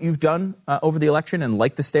what you've done over the election and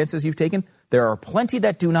like the stances you've taken, there are plenty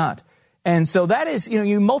that do not. And so that is,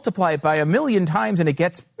 you multiply it by a million times and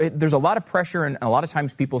there's a lot of pressure and a lot of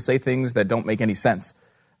times people say things that don't make any sense.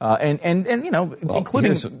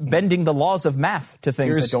 Including bending the laws of math to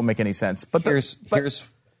things that don't make any sense. But here's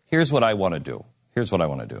what I want to do. Here's what I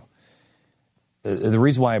want to do. The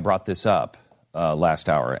reason why I brought this up last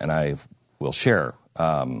hour, and I will share,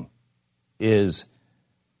 is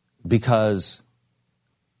because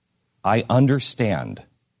I understand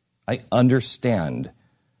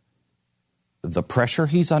the pressure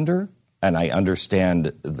he's under, and I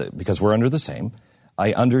understand because we're under the same.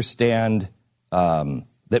 I understand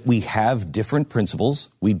that we have different principles.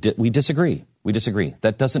 We disagree. We disagree.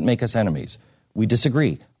 That doesn't make us enemies. We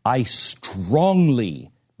disagree. I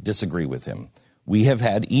strongly disagree with him. We have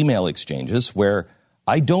had email exchanges where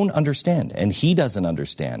I don't understand, and he doesn't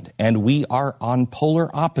understand, and we are on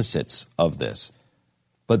polar opposites of this.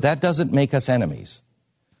 But that doesn't make us enemies.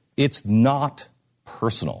 It's not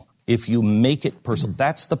personal. If you make it personal,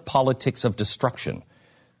 that's the politics of destruction.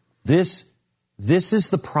 This is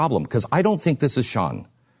the problem, because I don't think this is Sean.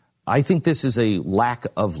 I think this is a lack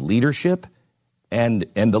of leadership, and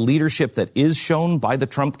the leadership that is shown by the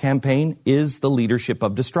Trump campaign is the leadership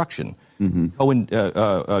of destruction.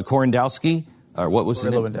 Korendowski, or what was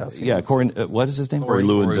his name? Lewandowski. Yeah, what is his name? Corey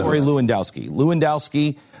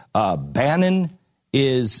Lewandowski. Bannon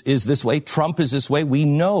is this way. Trump is this way. We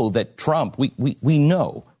know that Trump. We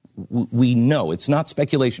know. It's not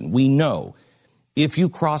speculation. We know. If you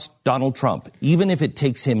cross Donald Trump, even if it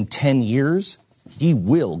takes him 10 years, he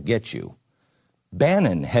will get you.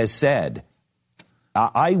 Bannon has said,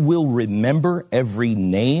 I will remember every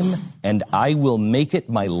name, and I will make it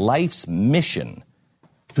my life's mission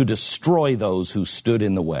to destroy those who stood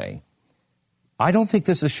in the way. I don't think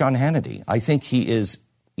this is Sean Hannity. I think he is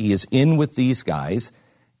in with these guys,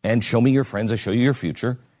 and show me your friends, I show you your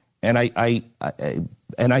future. And I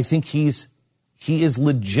think he is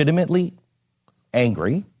legitimately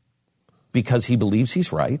angry because he believes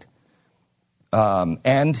he's right,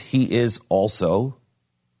 and he is also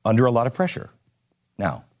under a lot of pressure.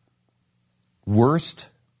 Now,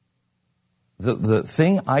 the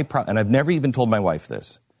thing and I've never even told my wife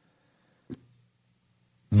this,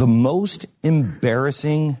 the most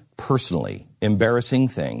personally embarrassing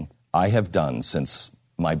thing I have done since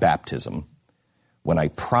my baptism, when I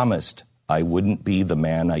promised I wouldn't be the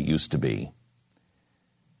man I used to be,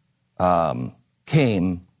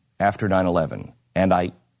 came after 9/11. And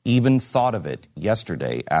I even thought of it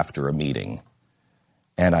yesterday after a meeting.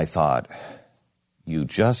 And I thought, you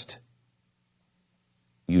just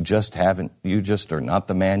are not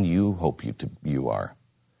the man you hope you are.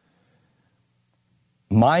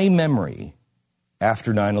 My memory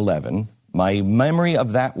after 9/11, my memory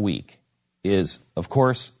of that week is, of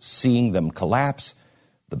course, seeing them collapse,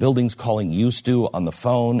 the buildings calling Stu on the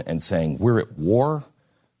phone and saying, we're at war,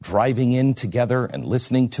 driving in together and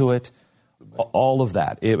listening to it, all of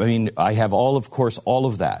that. I have all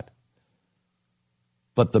of that.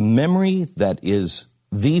 But the memory that is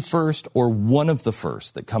the first or one of the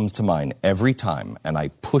first that comes to mind every time, and I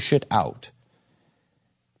push it out,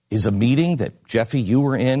 is a meeting that, Jeffy, you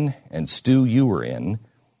were in, and Stu, you were in.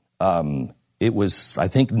 It was, I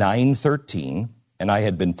think, 9/13, and I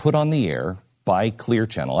had been put on the air by Clear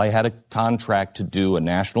Channel. I had a contract to do a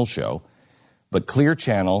national show, but Clear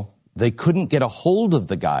Channel, they couldn't get a hold of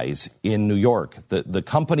the guys in New York. The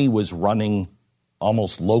company was running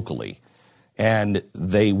almost locally, and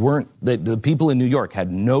the people in New York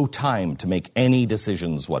had no time to make any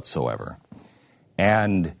decisions whatsoever.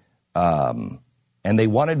 And they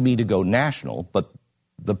wanted me to go national, but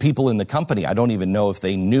the people in the company, I don't even know if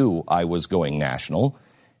they knew I was going national.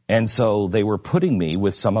 And so they were putting me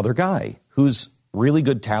with some other guy who's really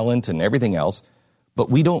good talent and everything else,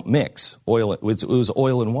 but we don't mix oil. It was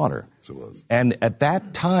oil and water. So it was. And at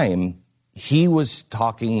that time, he was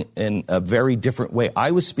talking in a very different way.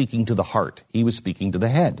 I was speaking to the heart. He was speaking to the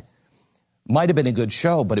head. Might have been a good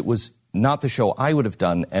show, but it was not the show I would have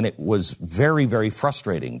done. And it was very, very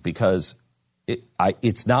frustrating because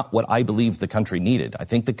it's not what I believe the country needed. I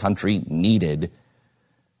think the country needed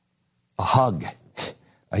a hug.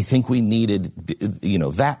 I think we needed,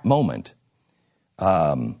 that moment.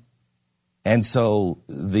 And so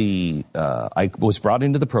I was brought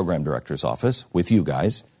into the program director's office with you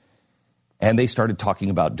guys, and they started talking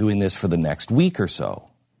about doing this for the next week or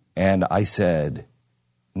so. And I said,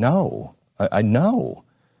 no, I know.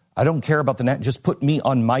 I don't care about the net. Just put me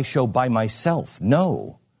on my show by myself.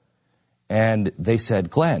 No. And they said,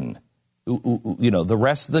 Glenn, the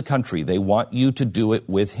rest of the country, they want you to do it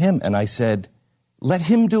with him. And I said, let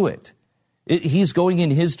him do it. He's going in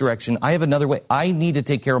his direction. I have another way. I need to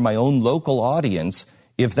take care of my own local audience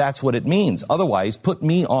if that's what it means. Otherwise, put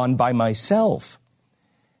me on by myself.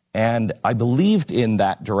 And I believed in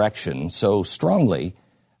that direction so strongly,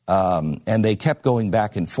 and they kept going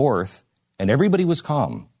back and forth, and everybody was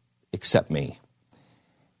calm except me.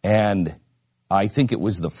 And I think it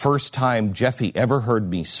was the first time Jeffy ever heard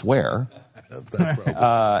me swear.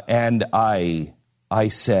 And I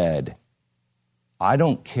said, I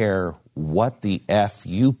don't care what the F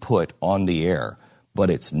you put on the air, but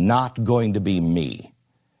it's not going to be me.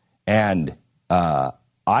 And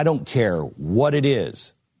I don't care what it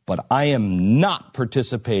is, but I am not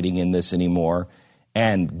participating in this anymore.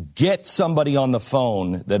 And get somebody on the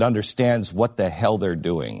phone that understands what the hell they're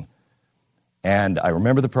doing. And I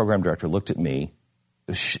remember the program director looked at me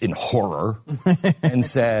in horror and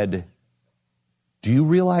said, do you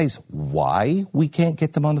realize why we can't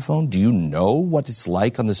get them on the phone? Do you know what it's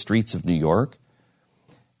like on the streets of New York?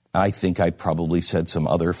 I think I probably said some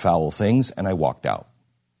other foul things, and I walked out.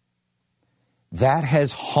 That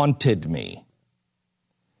has haunted me.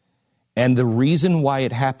 And the reason why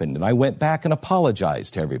it happened, and I went back and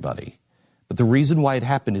apologized to everybody, but the reason why it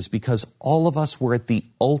happened is because all of us were at the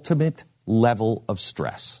ultimate level of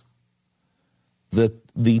stress,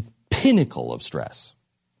 the pinnacle of stress.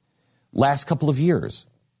 Last couple of years,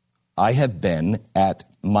 I have been at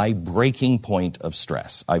my breaking point of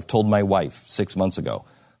stress. I've told my wife 6 months ago,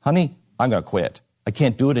 honey, I'm going to quit. I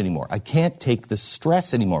can't do it anymore. I can't take the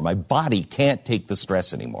stress anymore. My body can't take the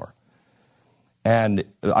stress anymore. And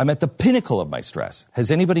I'm at the pinnacle of my stress. Has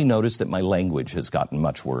anybody noticed that my language has gotten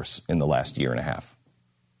much worse in the last year and a half?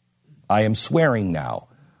 I am swearing now.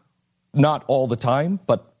 Not all the time,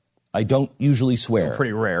 but I don't usually swear. Still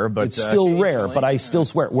pretty rare, but it's still rare, but I still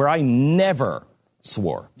swear. Where I never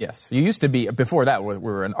swore. Yes, you used to be. Before that, we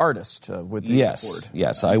were an artist with the word.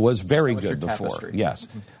 Yes, I was very good before. Tapestry. Yes.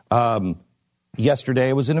 Yesterday,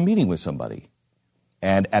 I was in a meeting with somebody,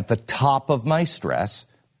 and at the top of my stress,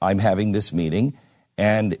 I'm having this meeting,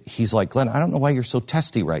 and he's like, Glenn, I don't know why you're so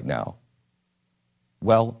testy right now.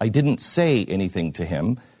 Well, I didn't say anything to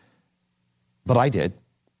him, but I did.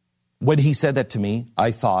 When he said that to me,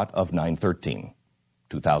 I thought of 9/13,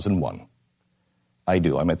 2001. I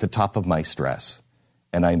do. I'm at the top of my stress,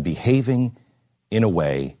 and I'm behaving in a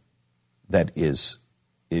way that is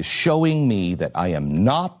showing me that I am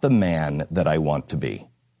not the man that I want to be.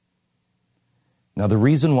 Now, the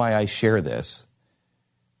reason why I share this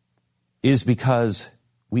is because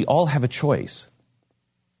we all have a choice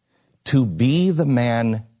to be the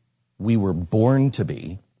man we were born to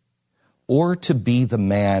be or to be the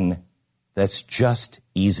man that's just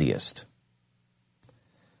easiest.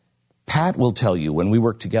 Pat will tell you when we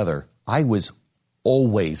worked together, I was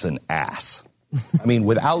always an ass. I mean,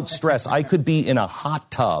 without stress, I could be in a hot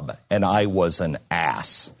tub and I was an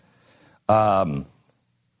ass. That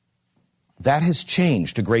has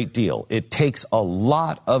changed a great deal. It takes a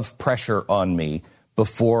lot of pressure on me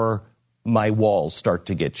before my walls start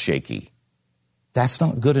to get shaky. That's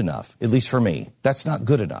not good enough, at least for me. That's not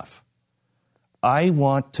good enough. I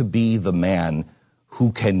want to be the man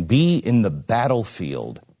who can be in the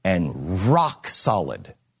battlefield and rock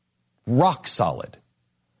solid. Rock solid.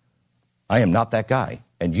 I am not that guy,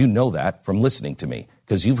 and you know that from listening to me,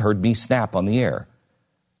 because you've heard me snap on the air.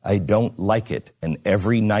 I don't like it, and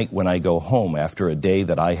every night when I go home after a day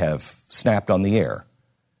that I have snapped on the air,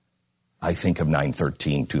 I think of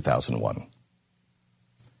 9/13, 2001.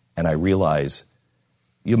 And I realize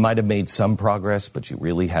you might have made some progress, but you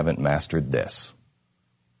really haven't mastered this.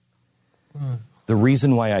 The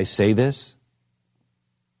reason why I say this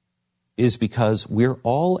is because we're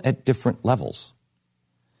all at different levels.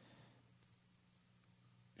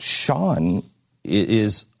 Sean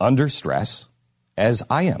is under stress, as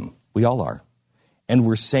I am. We all are. And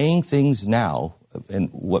we're saying things now, and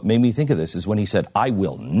what made me think of this is when he said, I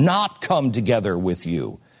will not come together with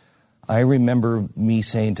you. I remember me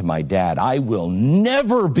saying to my dad, I will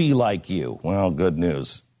never be like you. Well, good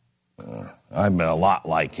news. I'm a lot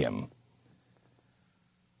like him.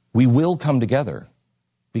 We will come together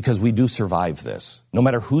because we do survive this. No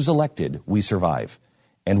matter who's elected, we survive.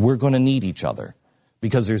 And we're going to need each other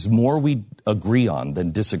because there's more we agree on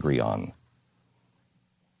than disagree on.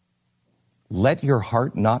 Let your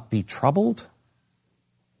heart not be troubled.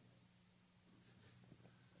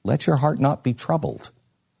 Let your heart not be troubled.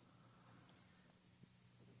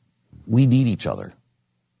 We need each other.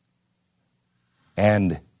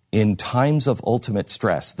 And in times of ultimate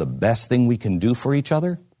stress, the best thing we can do for each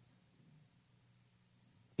other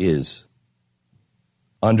is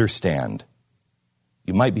understand.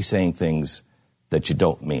 You might be saying things that you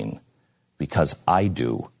don't mean, because I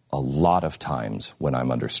do a lot of times when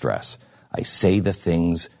I'm under stress. I say the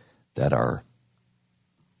things that are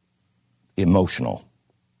emotional.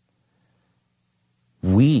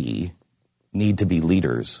 We need to be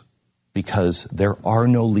leaders because there are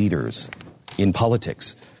no leaders in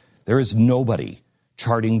politics. There is nobody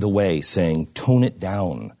charting the way saying, tone it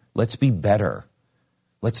down. Let's be better.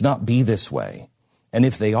 Let's not be this way. And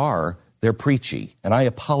if they are, they're preachy. And I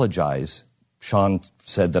apologize. Sean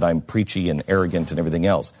said that I'm preachy and arrogant and everything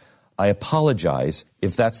else. I apologize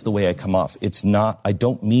if that's the way I come off. It's not, I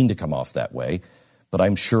don't mean to come off that way, but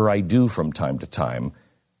I'm sure I do from time to time.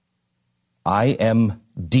 I am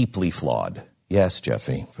deeply flawed. Yes,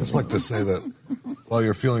 Jeffy. I'd just like to say that while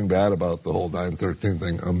you're feeling bad about the whole 9/13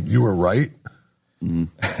 thing, you were right. Mm.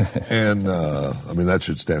 And, I mean, that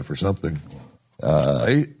should stand for something.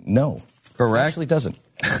 Right? No. Correct? It actually doesn't.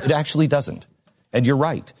 It actually doesn't. And you're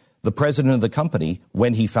right. The president of the company,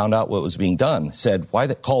 when he found out what was being done, said,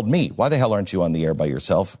 called me. Why the hell aren't you on the air by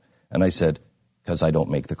yourself? And I said, because I don't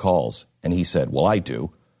make the calls. And he said, well, I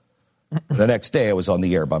do. The next day I was on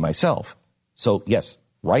the air by myself. So, yes,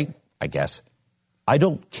 right? I guess. I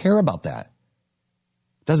don't care about that.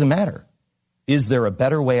 Doesn't matter. Is there a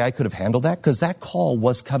better way I could have handled that? Because that call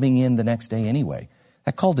was coming in the next day anyway.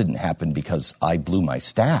 That call didn't happen because I blew my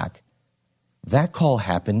stack. That call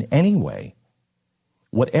happened anyway.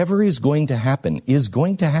 Whatever is going to happen is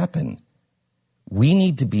going to happen. We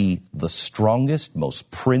need to be the strongest,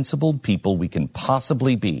 most principled people we can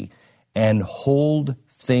possibly be and hold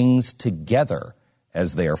things together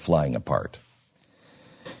as they are flying apart.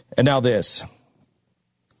 And now this.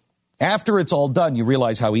 After it's all done, you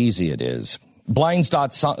realize how easy it is.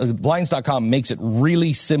 Blinds.com makes it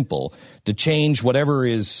really simple to change whatever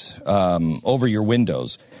is over your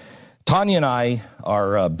windows. Tanya and I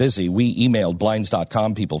are busy. We emailed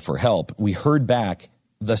Blinds.com people for help. We heard back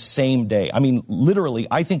the same day. I mean, literally,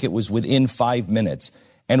 I think it was within 5 minutes.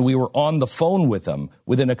 And we were on the phone with them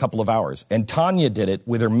within a couple of hours. And Tanya did it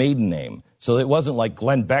with her maiden name. So it wasn't like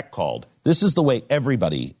Glenn Beck called. This is the way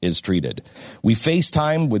everybody is treated. We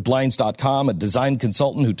FaceTime with Blinds.com, a design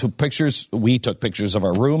consultant who took pictures. We took pictures of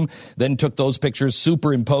our room, then took those pictures,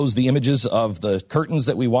 superimposed the images of the curtains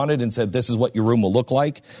that we wanted and said, this is what your room will look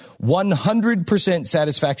like. 100%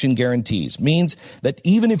 satisfaction guarantees means that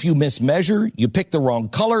even if you mismeasure, you pick the wrong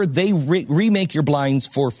color, they remake your blinds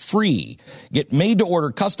for free. Get made to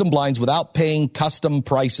order custom blinds without paying custom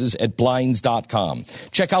prices at Blinds.com.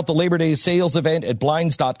 Check out the Labor Day sales event at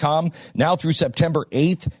Blinds.com. Now through September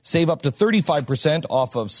 8th, save up to 35%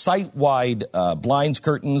 off of site-wide blinds,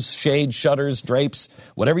 curtains, shades, shutters, drapes,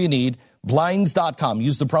 whatever you need. Blinds.com.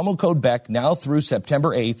 Use the promo code BECK now through September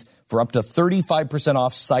 8th for up to 35%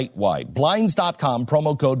 off site-wide. Blinds.com,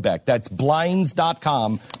 promo code BECK. That's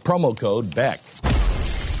Blinds.com, promo code BECK.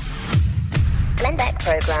 Glenn Beck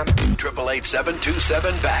Program.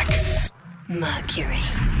 888-727-BECK. Mercury.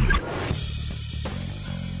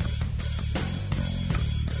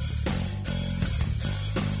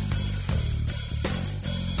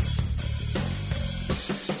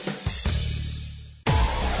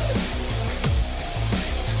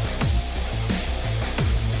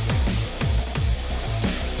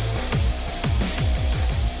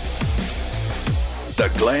 The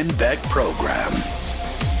Glenn Beck Program.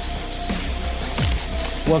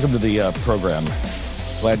 Welcome to the program.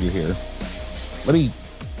 Glad you're here. Let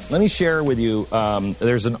me share with you.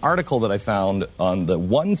 There's an article that I found on the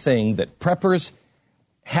one thing that preppers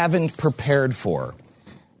haven't prepared for,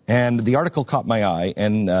 and the article caught my eye.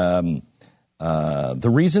 And the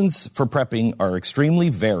reasons for prepping are extremely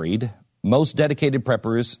varied. Most dedicated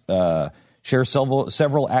preppers share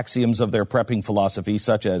several axioms of their prepping philosophy,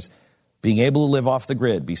 such as being able to live off the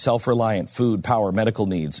grid, be self-reliant, food, power, medical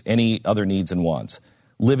needs, any other needs and wants.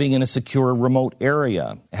 Living in a secure remote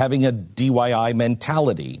area, having a DIY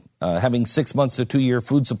mentality, having 6 months to 2 year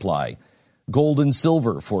food supply, gold and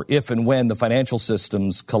silver for if and when the financial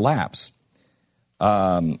systems collapse.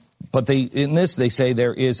 But they say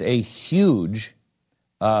there is a huge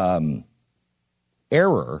error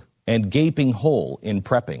and gaping hole in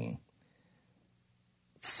prepping.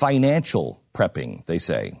 Financial prepping, they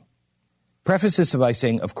say. Preface this by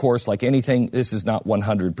saying, of course, like anything, this is not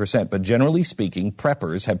 100%, but generally speaking,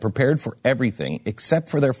 preppers have prepared for everything except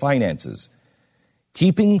for their finances.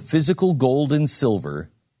 Keeping physical gold and silver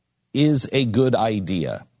is a good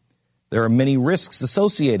idea. There are many risks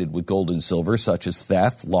associated with gold and silver, such as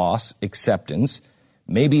theft, loss, acceptance.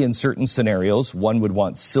 Maybe in certain scenarios, one would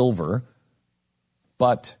want silver,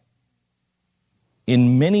 but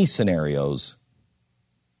in many scenarios,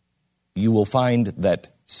 you will find that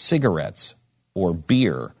cigarettes or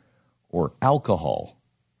beer or alcohol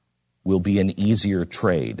will be an easier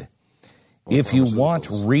trade. If you want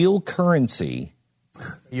real currency...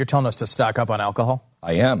 You're telling us to stock up on alcohol?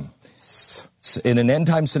 I am. In an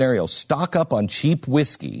end-time scenario, stock up on cheap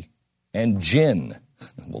whiskey and gin.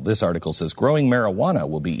 Well, this article says growing marijuana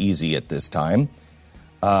will be easy at this time.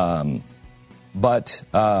 But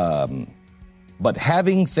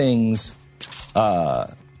having things...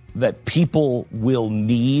 that people will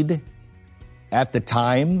need at the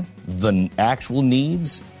time, the actual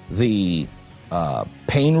needs, the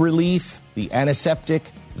pain relief, the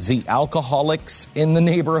antiseptic, the alcoholics in the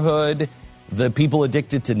neighborhood, the people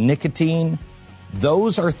addicted to nicotine,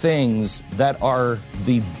 those are things that are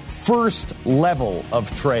the first level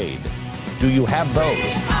of trade. Do you have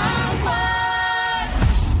those?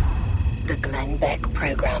 The Glenn Beck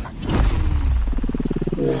Program.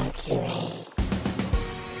 Mercury.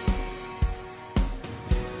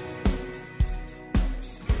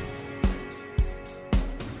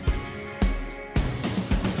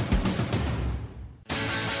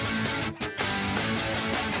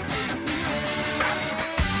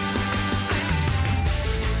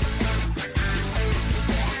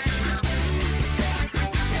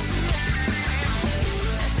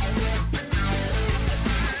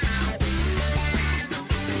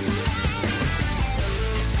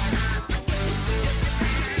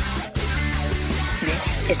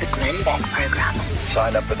 is the Glenn Beck Program.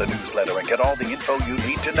 Sign up for the newsletter and get all the info you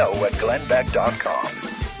need to know at glennbeck.com.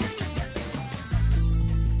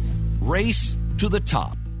 Race to the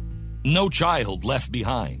top. No child left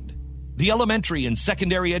behind. The Elementary and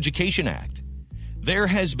Secondary Education Act. There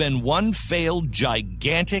has been one failed,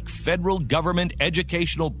 gigantic federal government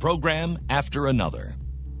educational program after another.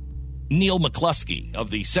 Neil McCluskey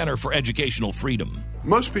of the Center for Educational Freedom.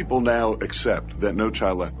 Most people now accept that No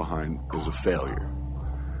Child Left Behind is a failure.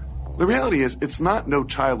 The reality is, it's not No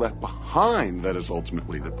Child Left Behind that is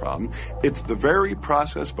ultimately the problem. It's the very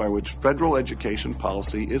process by which federal education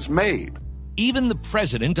policy is made. Even the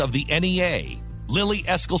president of the NEA, Lily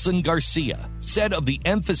Eskelsen Garcia, said of the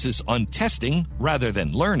emphasis on testing rather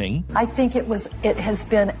than learning. I think it has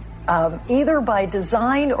been either by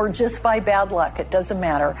design or just by bad luck. It doesn't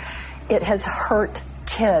matter. It has hurt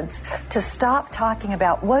kids to stop talking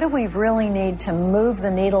about what do we really need to move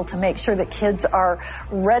the needle to make sure that kids are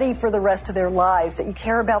ready for the rest of their lives, that you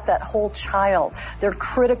care about that whole child, their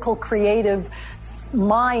critical, creative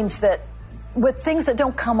minds that with things that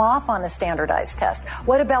don't come off on a standardized test.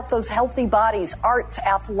 What about those healthy bodies, arts,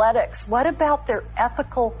 athletics? What about their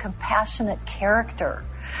ethical, compassionate character?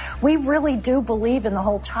 We really do believe in the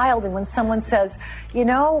whole child, and when someone says, you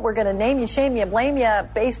know, we're going to name you, shame you, blame you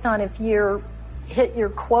based on if you're hit your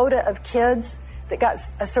quota of kids that got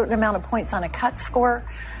a certain amount of points on a cut score.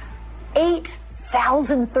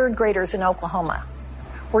 8,000 third graders in Oklahoma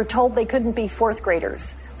were told they couldn't be fourth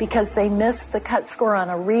graders because they missed the cut score on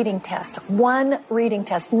a reading test. One reading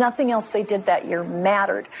test. Nothing else they did that year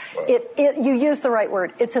mattered. You used the right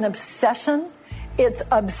word. It's an obsession. It's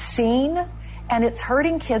obscene. And it's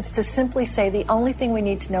hurting kids to simply say the only thing we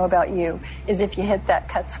need to know about you is if you hit that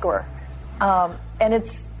cut score. And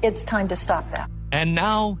it's time to stop that. And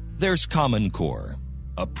now there's Common Core,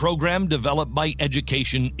 a program developed by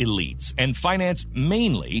education elites and financed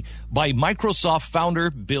mainly by Microsoft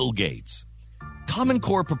founder Bill Gates. Common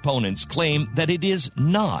Core proponents claim that it is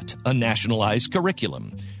not a nationalized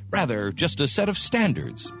curriculum, rather just a set of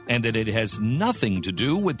standards, and that it has nothing to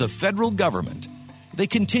do with the federal government. They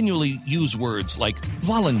continually use words like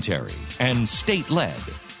voluntary and state-led.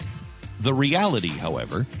 The reality,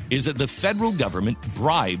 however, is that the federal government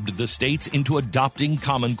bribed the states into adopting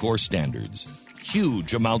Common Core standards.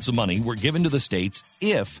 Huge amounts of money were given to the states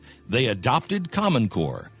if they adopted Common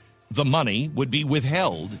Core. The money would be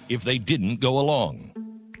withheld if they didn't go along.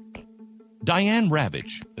 Diane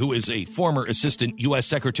Ravitch, who is a former assistant U.S.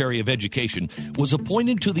 Secretary of Education, was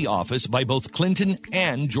appointed to the office by both Clinton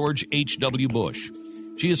and George H.W. Bush.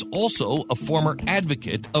 She is also a former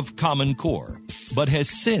advocate of Common Core, but has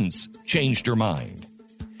since changed her mind.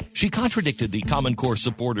 She contradicted the Common Core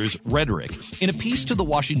supporters' rhetoric in a piece to the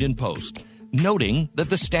Washington Post, noting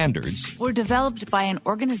that the standards were developed by an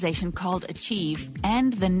organization called Achieve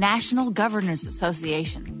and the National Governors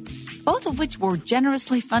Association, both of which were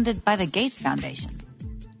generously funded by the Gates Foundation.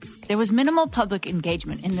 There was minimal public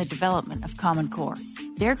engagement in the development of Common Core.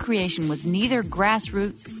 Their creation was neither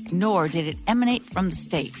grassroots nor did it emanate from the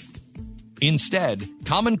states. Instead,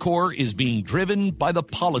 Common Core is being driven by the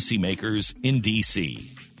policymakers in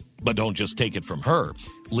D.C. But don't just take it from her.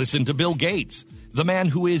 Listen to Bill Gates, the man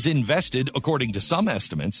who is invested, according to some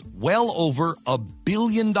estimates, well over $1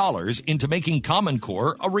 billion into making Common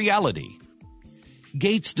Core a reality.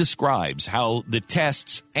 Gates describes how the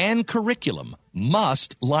tests and curriculum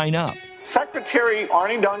must line up. Secretary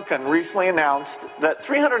Arne Duncan recently announced that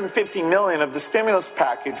 $350 million of the stimulus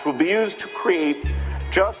package will be used to create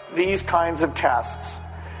just these kinds of tests,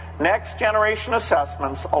 next generation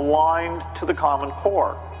assessments aligned to the Common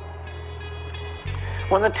Core.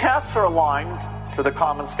 When the tests are aligned to the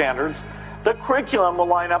common standards, the curriculum will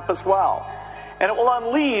line up as well, and it will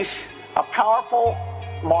unleash a powerful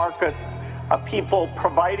market of people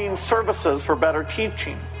providing services for better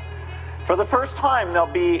teaching. For the first time, there'll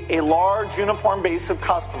be a large uniform base of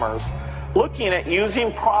customers looking at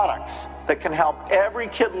using products that can help every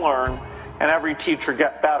kid learn and every teacher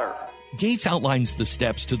get better. Gates outlines the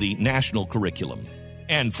steps to the national curriculum.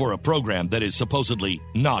 And for a program that is supposedly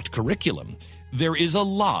not curriculum, there is a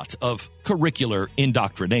lot of curricular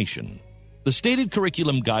indoctrination. The stated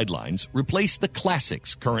curriculum guidelines replace the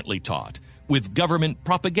classics currently taught with government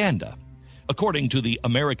propaganda. According to the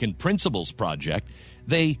American Principles Project,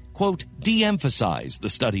 they, quote, de-emphasize the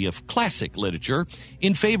study of classic literature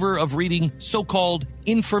in favor of reading so-called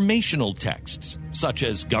informational texts, such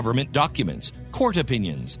as government documents, court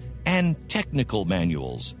opinions, and technical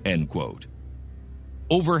manuals, end quote.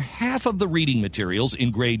 Over half of the reading materials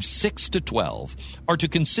in grades 6 to 12 are to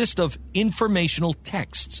consist of informational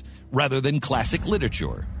texts rather than classic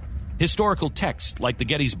literature. Historical texts like the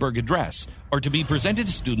Gettysburg Address are to be presented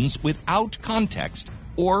to students without context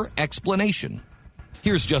or explanation.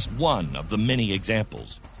 Here's just one of the many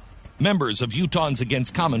examples. Members of Utahns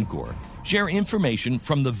Against Common Core share information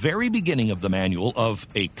from the very beginning of the manual of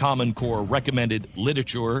a Common Core recommended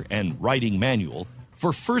literature and writing manual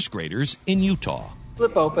for first graders in Utah.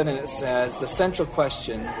 Flip open and it says the central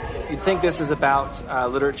question. You'd think this is about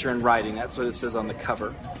literature and writing. That's what it says on the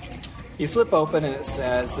cover. You flip open and it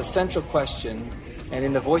says the central question, and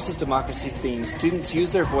in the Voices Democracy theme, students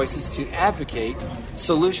use their voices to advocate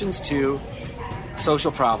solutions to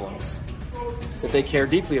social problems, that they care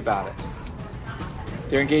deeply about it.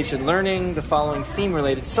 They're engaged in learning the following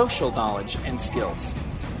theme-related social knowledge and skills.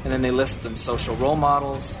 And then they list them: social role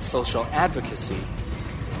models, social advocacy,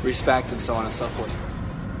 respect, and so on and so forth.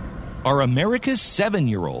 Are America's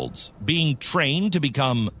 7-year-olds being trained to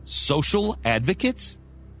become social advocates?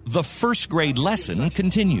 The first grade lesson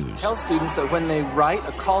continues. Tell students that when they write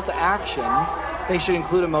a call to action, they should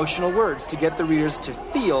include emotional words to get the readers to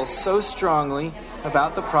feel so strongly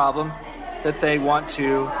about the problem that they want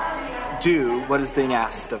to do what is being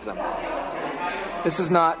asked of them. This is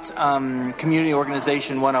not Community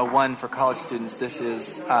Organization 101 for college students. This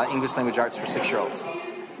is English Language Arts for 6-year-olds.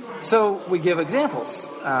 So we give examples,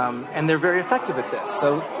 and they're very effective at this.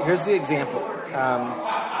 So here's the example.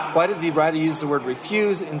 Why did the writer use the word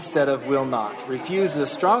refuse instead of will not? Refuse is a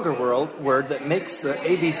stronger word that makes the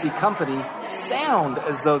ABC company sound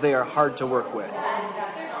as though they are hard to work with,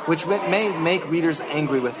 which may make readers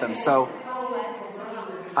angry with them. So,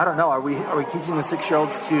 I don't know, are we teaching the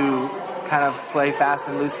 6-year-olds to kind of play fast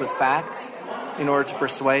and loose with facts in order to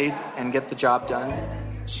persuade and get the job done?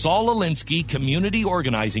 Saul Alinsky Community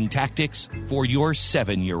Organizing Tactics for your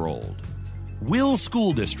 7-year-old. Will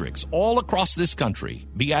school districts all across this country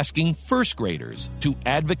be asking first graders to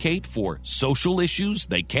advocate for social issues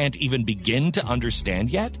they can't even begin to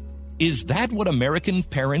understand yet? Is that what American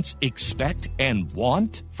parents expect and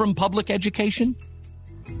want from public education?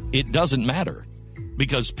 It doesn't matter,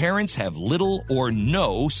 because parents have little or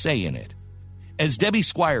no say in it. As Debbie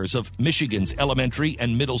Squires of Michigan's Elementary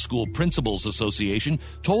and Middle School Principals Association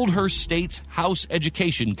told her state's House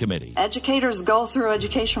Education Committee. Educators go through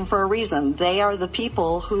education for a reason. They are the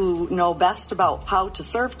people who know best about how to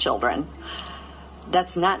serve children.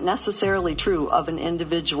 That's not necessarily true of an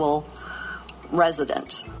individual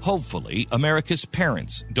resident. Hopefully, America's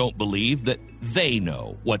parents don't believe that they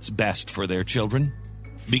know what's best for their children,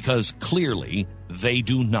 because clearly they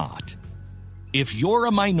do not. If you're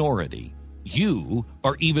a minority, you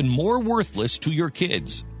are even more worthless to your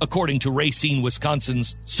kids, according to Racine,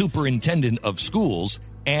 Wisconsin's Superintendent of Schools,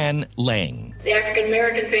 Ann Lang. The African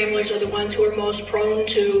American families are the ones who are most prone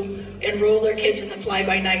to enroll their kids in the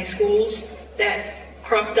fly-by-night schools that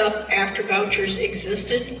cropped up after vouchers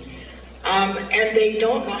existed. And they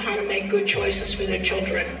don't know how to make good choices for their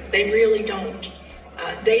children. They really don't.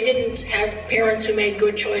 They didn't have parents who made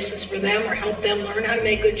good choices for them or helped them learn how to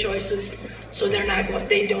make good choices. So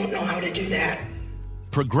they don't know how to do that.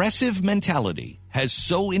 Progressive mentality has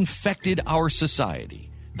so infected our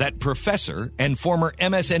society that professor and former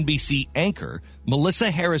MSNBC anchor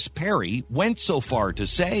Melissa Harris Perry went so far to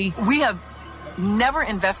say, "We have never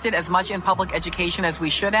invested as much in public education as we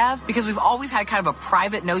should have, because we've always had kind of a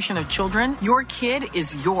private notion of children. Your kid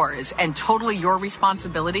is yours and totally your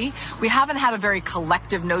responsibility. We haven't had a very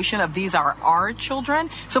collective notion of these are our children.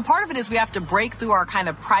 So part of it is we have to break through our kind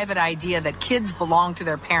of private idea that kids belong to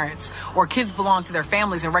their parents or kids belong to their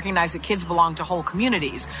families and recognize that kids belong to whole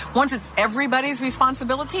communities. Once it's everybody's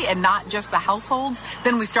responsibility and not just the households,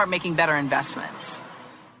 then we start making better investments."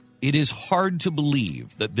 It is hard to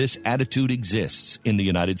believe that this attitude exists in the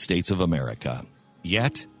United States of America.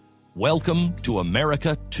 Yet, welcome to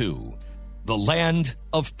America too, the land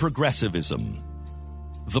of progressivism.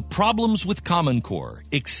 The problems with Common Core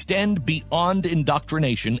extend beyond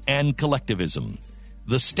indoctrination and collectivism.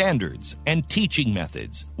 The standards and teaching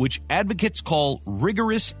methods, which advocates call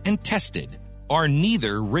rigorous and tested, are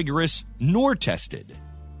neither rigorous nor tested.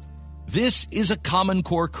 This is a Common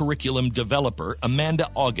Core curriculum developer, Amanda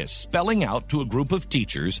August, spelling out to a group of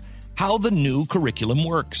teachers how the new curriculum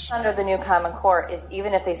works. Under the new Common Core,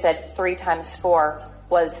 even if they said 3 times 4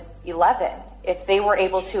 was 11, if they were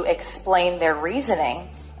able to explain their reasoning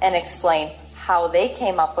and explain how they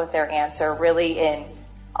came up with their answer really in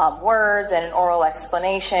words and in oral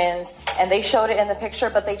explanations, and they showed it in the picture,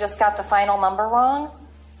 but they just got the final number wrong,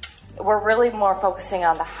 we're really more focusing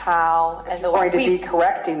on the how and the way. Going to be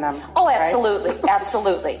correcting them. Oh, absolutely, right?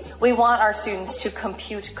 Absolutely. We want our students to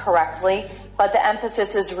compute correctly, but the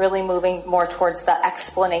emphasis is really moving more towards the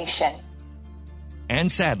explanation.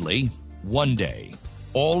 And sadly, one day,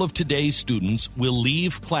 all of today's students will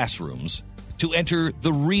leave classrooms to enter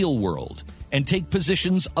the real world and take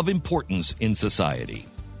positions of importance in society.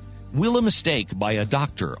 Will a mistake by a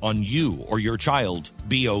doctor on you or your child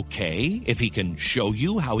be okay if he can show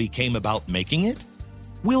you how he came about making it?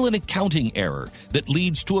 Will an accounting error that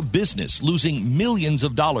leads to a business losing millions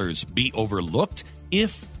of dollars be overlooked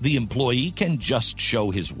if the employee can just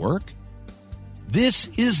show his work? This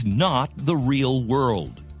is not the real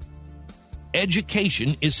world.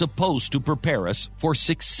 Education is supposed to prepare us for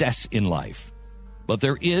success in life. But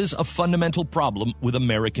there is a fundamental problem with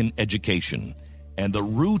American education, and the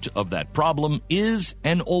root of that problem is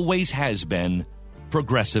and always has been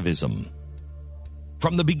progressivism.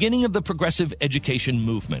 From the beginning of the progressive education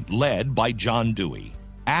movement led by John Dewey,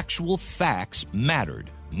 actual facts mattered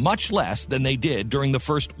much less than they did during the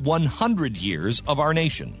first 100 years of our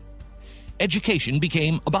nation. Education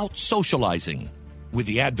became about socializing. With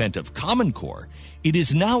the advent of Common Core, it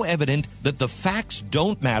is now evident that the facts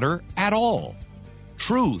don't matter at all.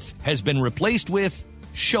 Truth has been replaced with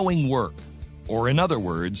showing work, or in other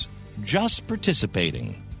words, just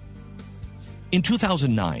participating. In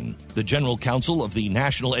 2009, the General Counsel of the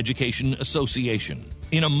National Education Association,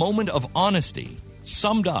 in a moment of honesty,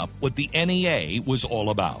 summed up what the NEA was all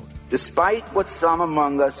about. Despite what some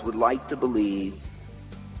among us would like to believe,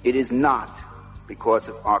 it is not because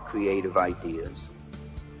of our creative ideas.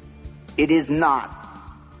 It is not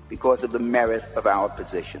because of the merit of our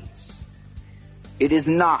positions. It is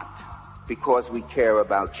not because we care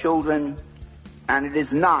about children, and it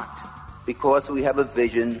is not because we have a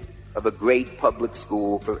vision of a great public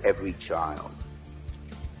school for every child.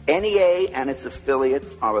 NEA and its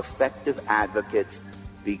affiliates are effective advocates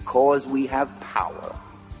because we have power.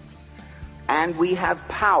 And we have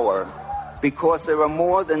power because there are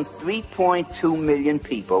more than 3.2 million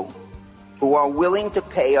people who are willing to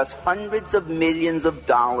pay us hundreds of millions of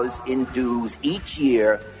dollars in dues each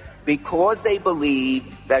year because they believe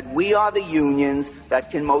that we are the unions that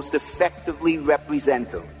can most effectively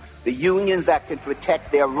represent them, the unions that can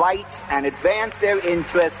protect their rights and advance their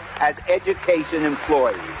interests as education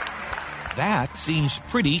employees. That seems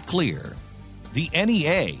pretty clear. The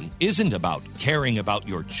NEA isn't about caring about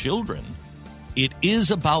your children. It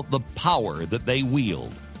is about the power that they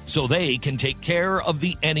wield so they can take care of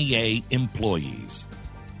the NEA employees.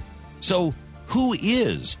 So, who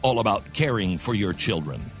is all about caring for your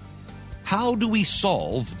children? How do we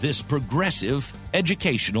solve this progressive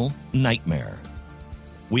educational nightmare?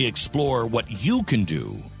 We explore what you can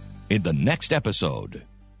do in the next episode.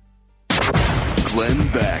 Glenn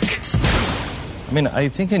Beck. I mean, I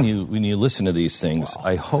think when you listen to these things,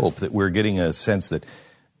 I hope that we're getting a sense that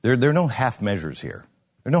there are no half measures here.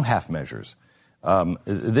 There are no half measures.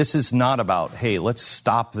 This is not about, hey, let's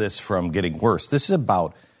stop this from getting worse. This is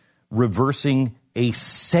about reversing a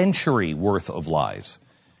century worth of lies.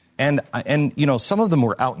 And you know, some of them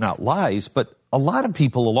were out and out lies, but a lot of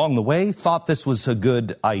people along the way thought this was a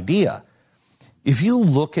good idea. If you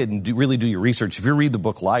look and really do your research, if you read the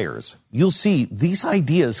book Liars, you'll see these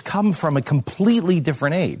ideas come from a completely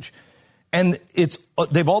different age. And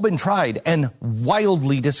they've all been tried and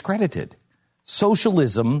wildly discredited.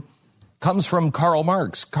 Socialism comes from Karl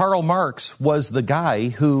Marx. Karl Marx was the guy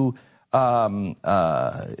who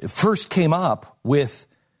first came up with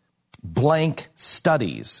blank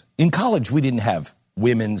studies. In college, we didn't have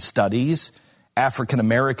women's studies, African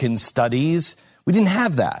American studies. We didn't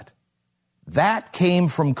have that. That came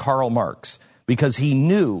from Karl Marx because he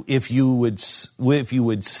knew if you would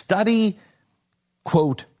study,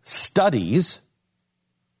 quote, studies,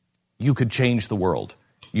 you could change the world.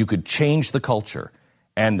 You could change the culture.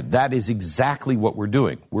 And that is exactly what we're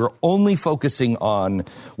doing. We're only focusing on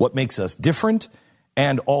what makes us different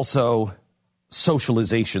and also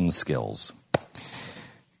socialization skills.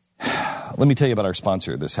 Let me tell you about our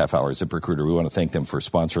sponsor this half hour, ZipRecruiter. We want to thank them for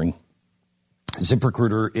sponsoring.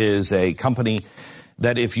 ZipRecruiter is a company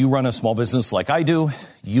that if you run a small business like I do,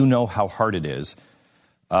 you know how hard it is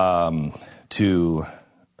to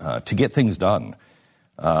get things done.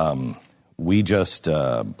 We just,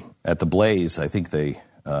 at the Blaze, I think they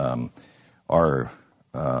are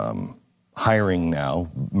hiring now.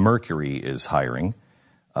 Mercury is hiring.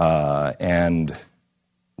 And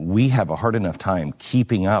we have a hard enough time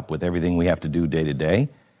keeping up with everything we have to do day to day.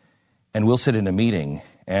 And we'll sit in a meeting,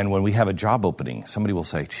 and when we have a job opening, somebody will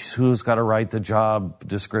say, who's got to write the job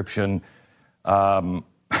description? And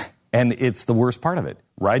it's the worst part of it,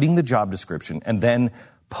 writing the job description and then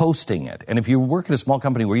posting it. And if you work at a small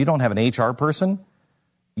company where you don't have an HR person,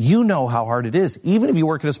 you know how hard it is. Even if you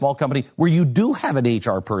work at a small company where you do have an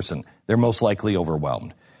HR person, they're most likely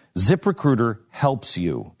overwhelmed. ZipRecruiter helps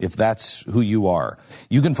you if that's who you are.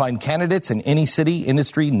 You can find candidates in any city,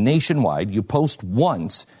 industry, nationwide. You post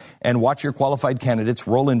once and watch your qualified candidates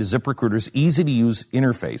roll into ZipRecruiter's easy-to-use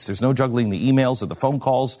interface. There's no juggling the emails or the phone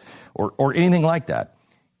calls or anything like that.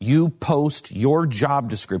 You post your job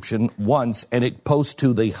description once, and it posts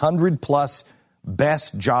to the 100-plus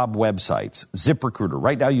best job websites. ZipRecruiter.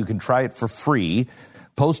 Right now, you can try it for free.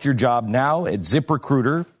 Post your job now at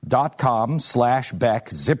ZipRecruiter.com/Beck.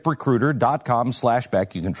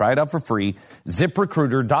 ZipRecruiter.com/Beck. You can try it out for free.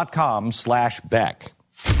 ZipRecruiter.com/Beck.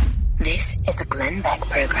 This is the Glenn Beck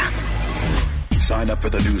Program. Sign up for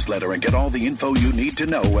the newsletter and get all the info you need to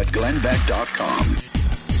know at glennbeck.com.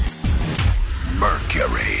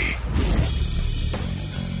 Mercury.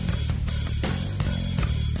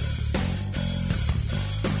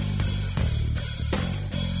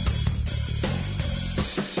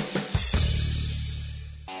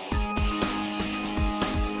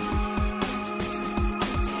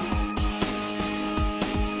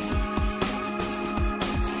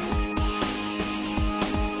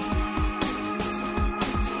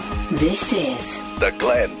 This is the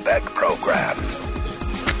Glenn Beck Program.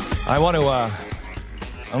 I want to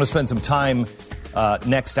spend some time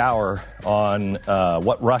next hour on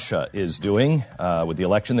what Russia is doing with the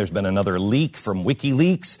election. There's been another leak from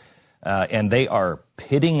WikiLeaks, and they are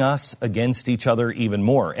pitting us against each other even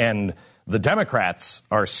more. And the Democrats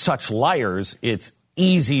are such liars, it's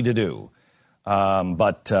easy to do.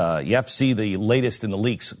 But you have to see the latest in the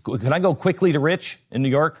leaks. Can I go quickly to Rich in New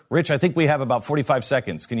York? Rich, I think we have about 45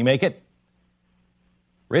 seconds. Can you make it?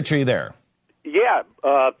 Rich, are you there? Yeah,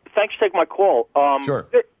 thanks for taking my call. Sure.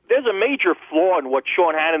 There's a major flaw in what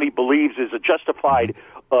Sean Hannity believes is a justified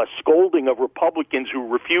scolding of Republicans who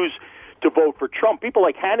refuse to vote for Trump. People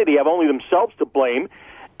like Hannity have only themselves to blame.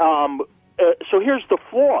 So here's the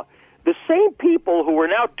flaw. The same people who are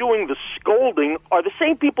now doing the scolding are the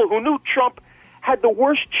same people who knew Trump had the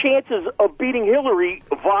worst chances of beating Hillary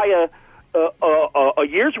via a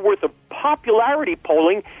year's worth of popularity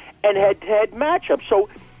polling and head-to-head matchups. So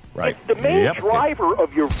right. If the main driver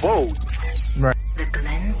of your vote... the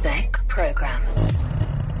Glenn Beck Program.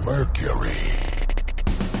 Mercury.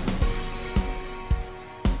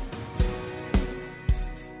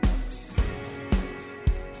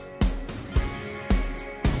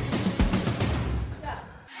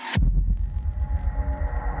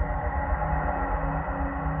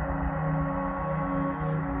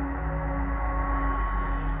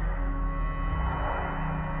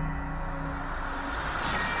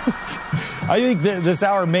 I think this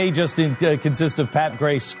hour may just consist of Pat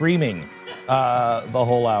Gray screaming the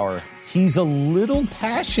whole hour. He's a little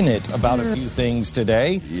passionate about a few things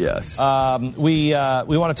today. Yes. We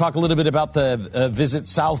want to talk a little bit about the visit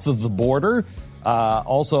south of the border.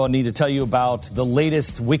 Also, I need to tell you about the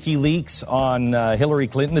latest WikiLeaks on Hillary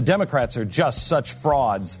Clinton. The Democrats are just such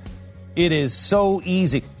frauds. It is so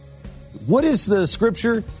easy. What is the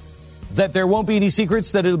scripture? That there won't be any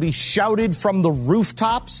secrets, that it'll be shouted from the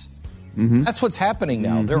rooftops? Mm-hmm. That's what's happening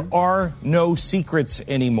now. Mm-hmm. There are no secrets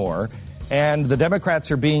anymore, and the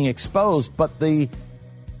Democrats are being exposed. But the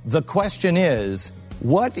question is,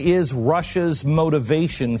 what is Russia's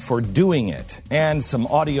motivation for doing it? And some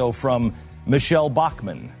audio from Michelle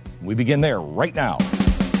Bachmann. We begin there right now.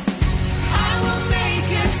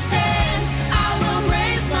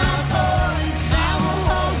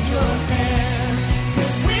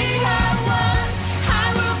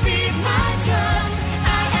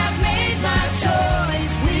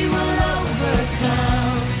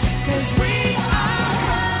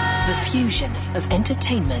 Fusion of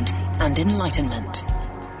entertainment and enlightenment.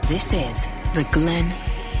 This is the Glenn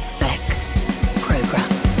Beck Program.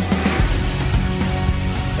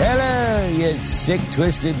 Hello, you sick,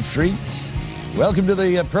 twisted freak. Welcome to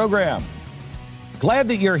the program. Glad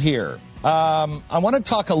that you're here. I want to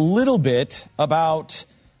talk a little bit about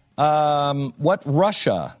what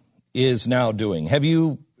Russia is now doing. Have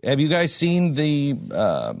you guys seen the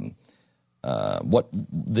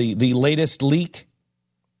latest leak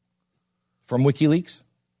from WikiLeaks?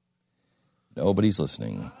 Nobody's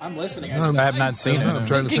listening. I'm listening. I have not seen it. I'm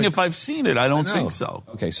thinking if I've seen it. I don't think so.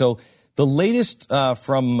 Okay, so the latest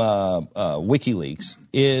from WikiLeaks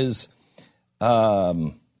is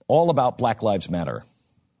all about Black Lives Matter.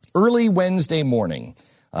 Early Wednesday morning,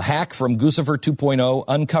 a hack from Guccifer 2.0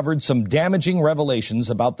 uncovered some damaging revelations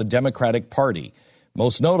about the Democratic Party.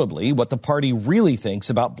 Most notably, what the party really thinks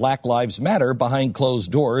about Black Lives Matter behind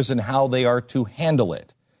closed doors and how they are to handle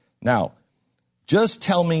it. Now, just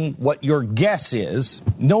tell me what your guess is.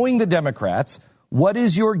 Knowing the Democrats, what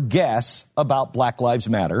is your guess about Black Lives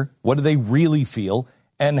Matter? What do they really feel?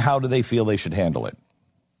 And how do they feel they should handle it?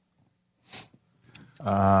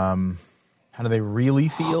 How do they really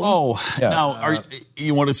feel? Oh, now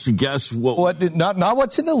you want us to guess what not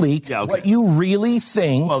what's in the leak, what you really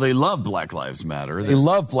think. Well, they love Black Lives Matter. They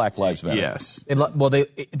love Black Lives Matter. Yes. They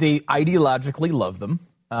ideologically love them.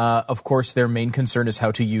 Of course, their main concern is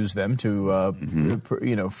how to use them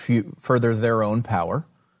to, further their own power.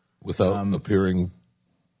 Without appearing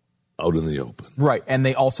out in the open. Right, and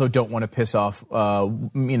they also don't want to piss off,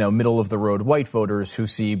 middle-of-the-road white voters who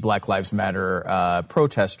see Black Lives Matter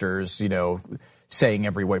protesters, saying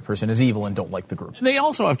every white person is evil and don't like the group. They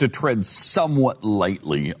also have to tread somewhat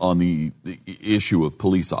lightly on the issue of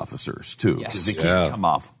police officers, too. Yes. They can't come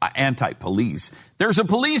off anti-police. There's a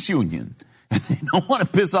police union, and they don't want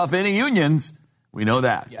to piss off any unions. We know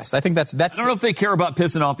that. Yes, I think that's. I don't know if they care about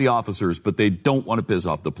pissing off the officers, but they don't want to piss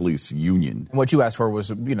off the police union. And what you asked for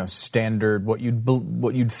was, standard what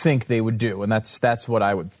you'd think they would do, and that's what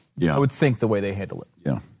I would think the way they handle it.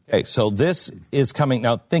 Yeah. Okay, so this is coming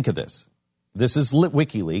now. Think of this. This is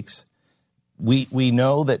WikiLeaks. We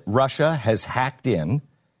know that Russia has hacked in,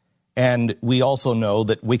 and we also know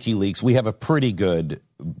that WikiLeaks. We have a pretty good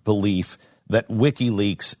belief that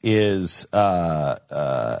WikiLeaks is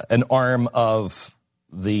an arm of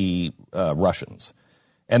the Russians.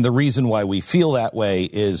 And the reason why we feel that way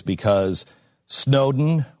is because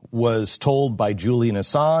Snowden was told by Julian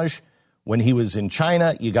Assange when he was in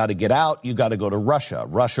China, you got to get out, you got to go to Russia.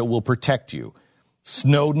 Russia will protect you.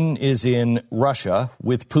 Snowden is in Russia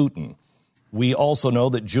with Putin. We also know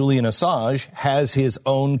that Julian Assange has his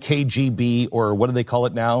own KGB, or what do they call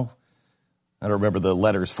it now? I don't remember the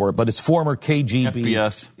letters for it, but it's former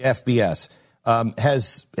KGB. FBS.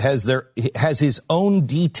 Has his own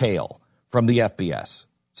detail from the FBS.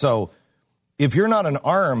 So if you're not an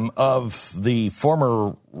arm of the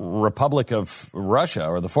former Republic of Russia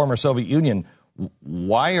or the former Soviet Union,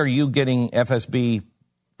 why are you getting FSB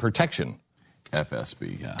protection?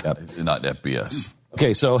 FSB, not FBS.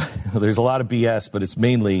 Okay, so there's a lot of BS, but it's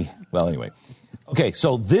mainly, well, anyway. Okay,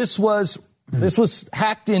 so this was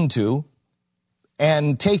hacked into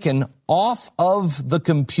and taken off of the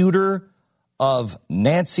computer of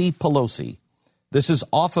Nancy Pelosi. This is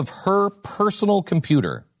off of her personal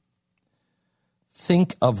computer.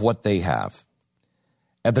 Think of what they have.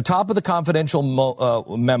 At the top of the confidential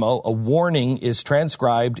memo, a warning is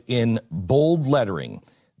transcribed in bold lettering.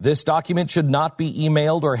 This document should not be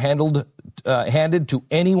emailed or handed to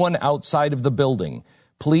anyone outside of the building.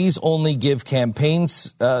 Please only give campaign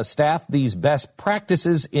staff these best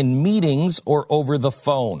practices in meetings or over the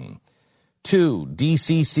phone. 2,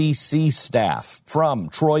 DCCC staff from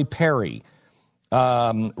Troy Perry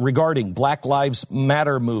regarding Black Lives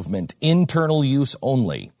Matter movement, internal use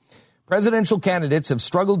only. Presidential candidates have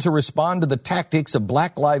struggled to respond to the tactics of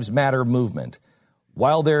Black Lives Matter movement.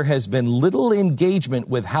 While there has been little engagement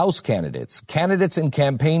with House candidates and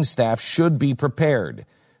campaign staff should be prepared.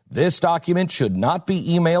 This document should not be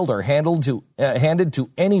emailed or handed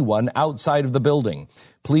to anyone outside of the building.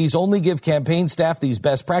 Please only give campaign staff these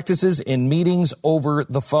best practices in meetings over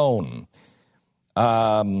the phone.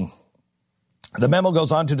 The memo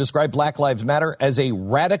goes on to describe Black Lives Matter as a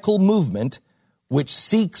radical movement which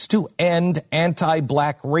seeks to end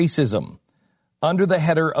anti-black racism. Under the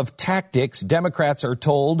header of tactics, Democrats are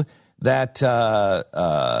told that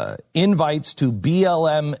invites to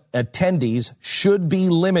BLM attendees should be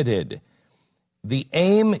limited. The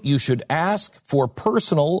aim, you should ask for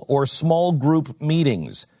personal or small group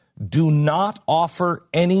meetings. Do not offer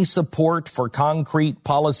any support for concrete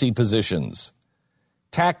policy positions.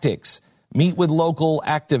 Tactics, meet with local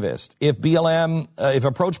activists. If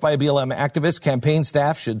approached by a BLM activist, campaign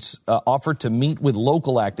staff should offer to meet with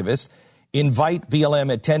local activists. Invite BLM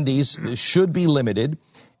attendees should be limited.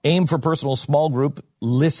 Aim for personal small group.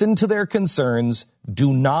 Listen to their concerns.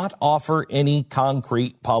 Do not offer any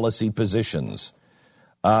concrete policy positions.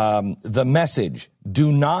 The message,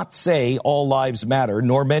 do not say all lives matter,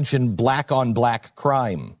 nor mention black on black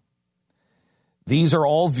crime. These are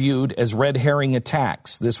all viewed as red herring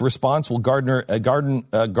attacks. This response will garner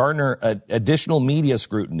additional media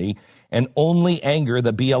scrutiny and only anger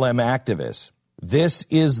the BLM activists. This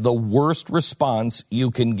is the worst response you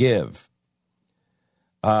can give.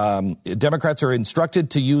 Democrats are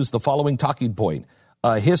instructed to use the following talking point.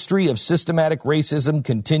 A history of systematic racism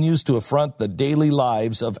continues to affront the daily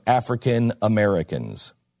lives of African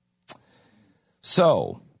Americans.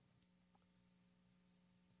 So,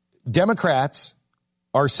 Democrats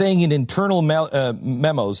are saying in internal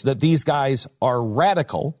memos that these guys are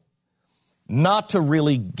radical, not to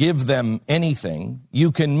really give them anything.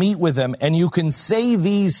 You can meet with them and you can say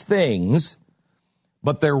these things,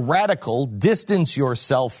 but they're radical. Distance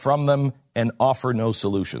yourself from them and offer no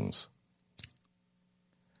solutions.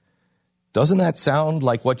 Doesn't that sound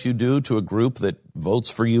like what you do to a group that votes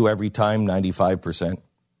for you every time 95%?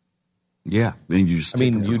 Yeah, and you just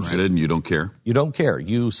take it for granted and you don't care. You don't care.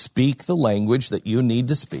 You speak the language that you need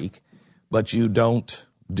to speak, but you don't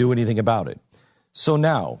do anything about it. So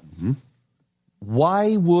now,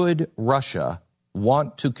 why would Russia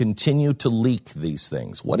want to continue to leak these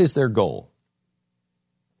things? What is their goal?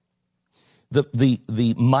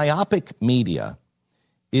 The myopic media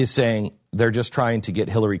is saying they're just trying to get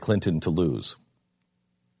Hillary Clinton to lose.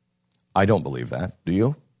 I don't believe that. Do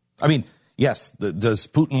you? I mean, yes, does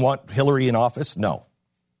Putin want Hillary in office? No.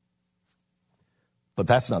 But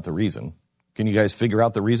that's not the reason. Can you guys figure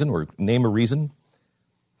out the reason or name a reason?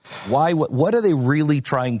 Why? What are they really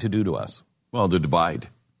trying to do to us? Well, to divide.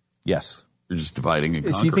 Yes. You're just dividing and So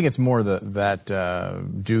you conquering. think it's more that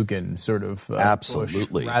Dugin sort of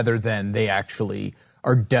Absolutely. push, rather than they actually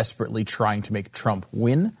are desperately trying to make Trump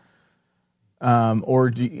win? Or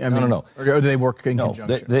do you, No. Or do they work in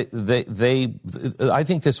conjunction? I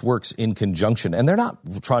think this works in conjunction, and they're not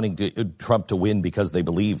trying to get Trump to win because they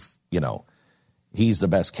believe, he's the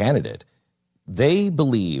best candidate. They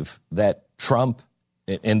believe that Trump,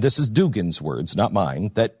 and this is Dugin's words, not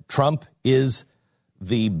mine, that Trump is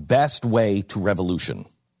the best way to revolution.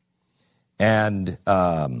 And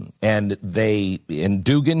Dugin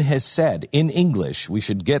has said in English, we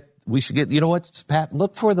should get, you know what, Pat,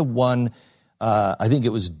 look for the one, I think it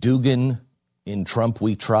was Dugin in Trump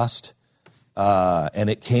We Trust. And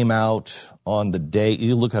it came out on the day,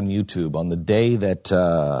 you look on YouTube, on the day that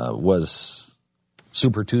was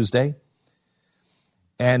Super Tuesday.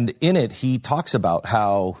 And in it, he talks about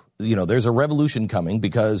how, there's a revolution coming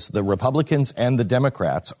because the Republicans and the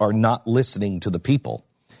Democrats are not listening to the people.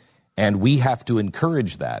 And we have to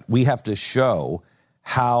encourage that. We have to show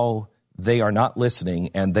how they are not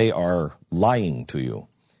listening and they are lying to you.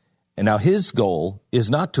 And now his goal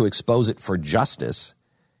is not to expose it for justice.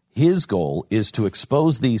 His goal is to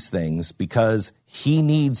expose these things because he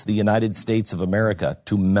needs the United States of America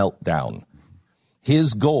to melt down.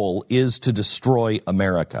 His goal is to destroy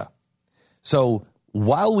America. So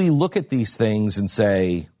while we look at these things and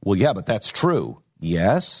say, well, yeah, but that's true.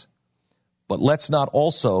 Yes, but let's not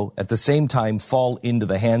also at the same time fall into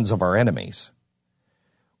the hands of our enemies.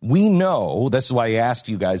 We know, this is why I asked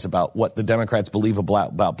you guys about what the Democrats believe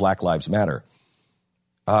about Black Lives Matter.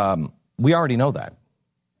 We already know that.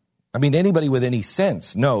 I mean, anybody with any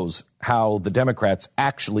sense knows how the Democrats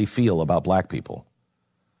actually feel about black people.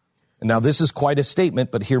 Now, this is quite a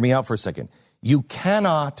statement, but hear me out for a second. You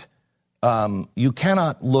cannot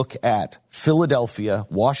look at Philadelphia,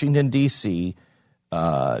 Washington, D.C.,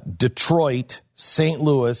 Detroit, St.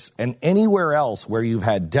 Louis, and anywhere else where you've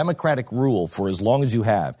had Democratic rule for as long as you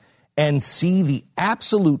have, and see the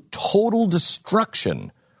absolute total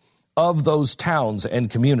destruction of those towns and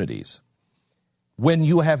communities. When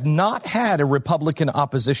you have not had a Republican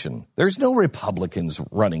opposition, there's no Republicans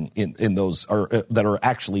running in those that are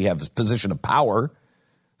actually have a position of power.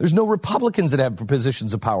 There's no Republicans that have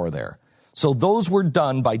positions of power there. So those were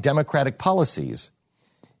done by Democratic policies.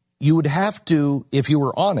 You would have to, if you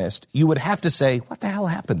were honest, you would have to say, what the hell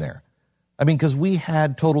happened there? I mean, because we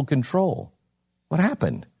had total control. What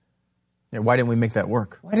happened? Yeah, why didn't we make that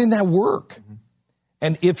work? Why didn't that work? Mm-hmm.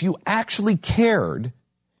 And if you actually cared,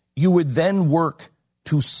 you would then work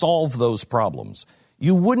to solve those problems.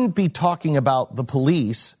 You wouldn't be talking about the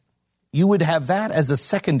police. You would have that as a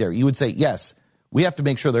secondary. You would say, yes, we have to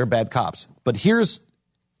make sure they're bad cops. But here's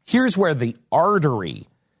where the artery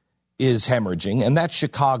is hemorrhaging, and that's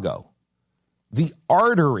Chicago. The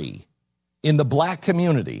artery in the black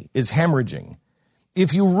community is hemorrhaging.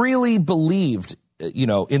 If you really believed,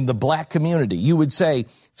 in the black community, you would say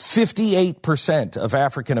 58% of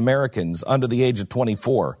African Americans under the age of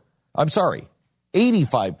 24,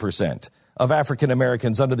 85% of African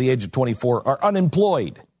Americans under the age of 24 are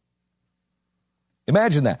unemployed.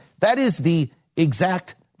 Imagine that. That is the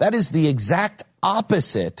exact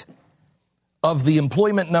opposite of the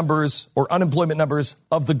employment numbers or unemployment numbers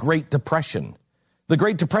of the Great Depression. The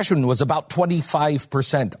Great Depression was about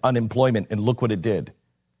 25% unemployment, and look what it did.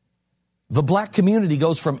 The black community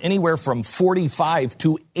goes from anywhere from 45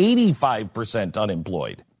 to 85%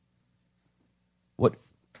 unemployed. What,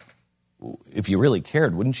 if you really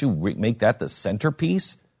cared, wouldn't you make that the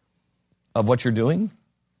centerpiece of what you're doing?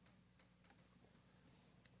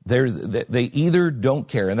 They either don't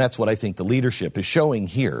care, and that's what I think the leadership is showing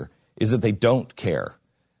here, is that they don't care.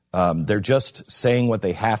 They're just saying what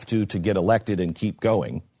they have to get elected and keep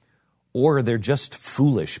going, or they're just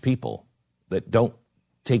foolish people that don't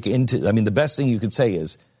take into, the best thing you could say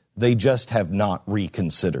is they just have not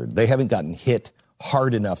reconsidered. They haven't gotten hit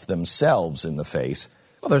hard enough themselves in the face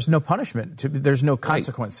Well, there's no punishment. There's no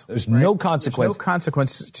consequence. Right. There's no consequence. There's no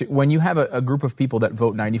consequence when you have a group of people that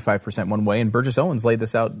vote 95% one way, and Burgess Owens laid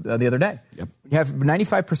this out the other day. Yep. You have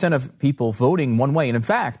 95% of people voting one way. And in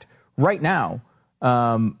fact, right now,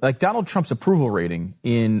 like Donald Trump's approval rating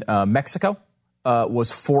in Mexico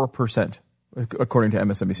was 4%, according to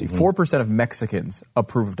MSNBC. 4% of Mexicans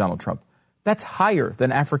approve of Donald Trump. That's higher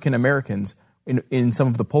than African Americans in some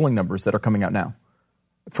of the polling numbers that are coming out now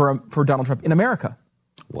for Donald Trump in America.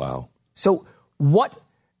 Wow. So what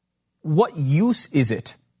use is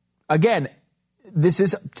it? Again, this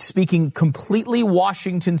is speaking completely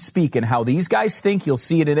Washington speak, and how these guys think. You'll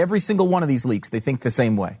see it in every single one of these leaks. They think the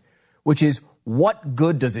same way, which is, what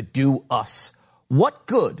good does it do us? What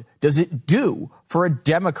good does it do for a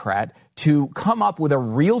Democrat to come up with a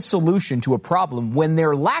real solution to a problem when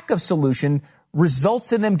their lack of solution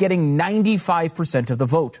results in them getting 95% of the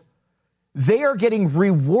vote? They are getting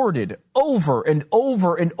rewarded over and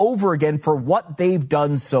over and over again for what they've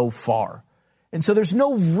done so far. And so there's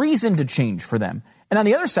no reason to change for them. And on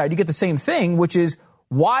the other side, you get the same thing, which is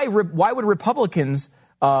why would Republicans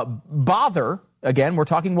bother? Again, we're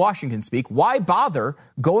talking Washington speak. Why bother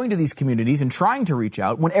going to these communities and trying to reach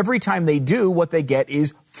out when every time they do, what they get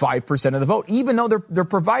is 5% of the vote, even though they're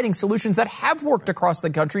providing solutions that have worked across the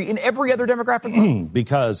country in every other demographic group?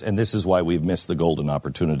 Because, and this is why we've missed the golden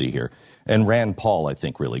opportunity here, and Rand Paul, I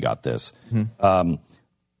think, really got this,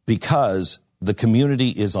 because the community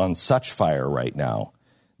is on such fire right now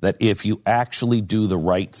that if you actually do the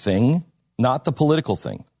right thing, not the political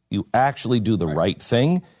thing, you actually do the right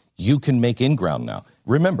thing, you can make in-ground now.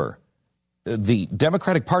 Remember, the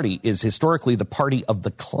Democratic Party is historically the party of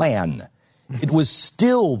the Klan. It was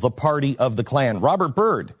still the party of the Klan. Robert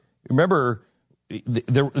Byrd, remember,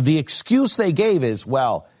 the excuse they gave is,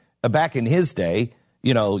 well, back in his day,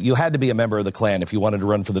 you know, you had to be a member of the Klan if you wanted to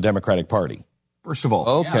run for the Democratic Party. First of all,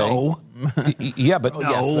 okay. No. Yeah, but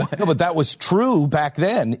No. But that was true back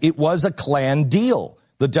then. It was a Klan deal.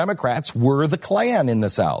 The Democrats were the Klan in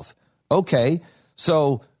the South. Okay,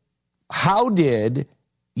 so how did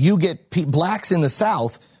you get blacks in the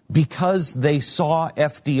South? Because they saw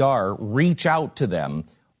FDR reach out to them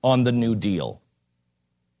on the New Deal.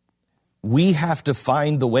 We have to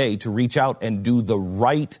find the way to reach out and do the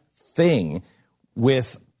right thing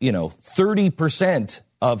with, 30%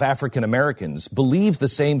 of African Americans believe the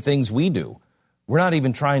same things we do. We're not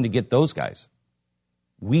even trying to get those guys.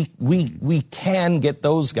 We can get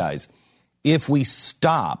those guys if we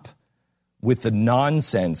stop with the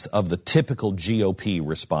nonsense of the typical GOP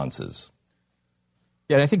responses.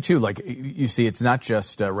 Yeah, and I think, too, like, you see, it's not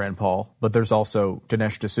just Rand Paul, but there's also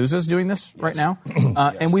Dinesh D'Souza's doing this right now.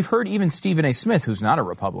 And we've heard even Stephen A. Smith, who's not a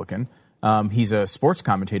Republican, he's a sports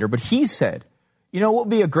commentator, but he said, what would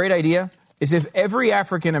be a great idea is if every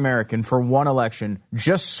African American for one election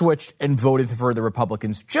just switched and voted for the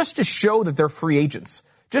Republicans, just to show that they're free agents,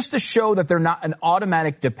 just to show that they're not an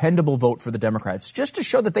automatic, dependable vote for the Democrats, just to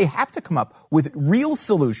show that they have to come up with real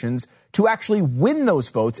solutions to actually win those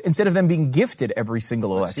votes instead of them being gifted every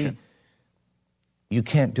single election. See, you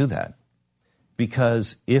can't do that,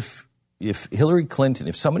 because if Hillary Clinton,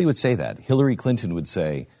 if somebody would say that, Hillary Clinton would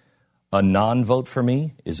say, a non-vote for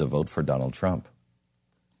me is a vote for Donald Trump.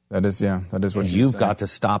 That is what you've got to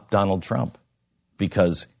stop Donald Trump,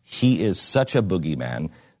 because he is such a boogeyman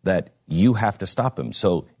that you have to stop him.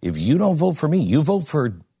 So if you don't vote for me, you vote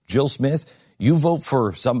for Jill Smith, you vote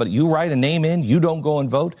for somebody, you write a name in, you don't go and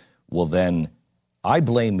vote, well then I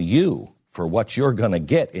blame you for what you're going to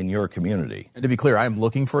get in your community. And to be clear, I'm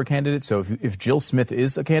looking for a candidate, so if Jill Smith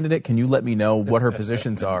is a candidate, can you let me know what her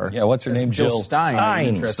positions are? Yeah, what's her name? Jill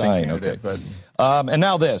Stein. Stein, okay. And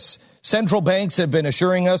now this. Central banks have been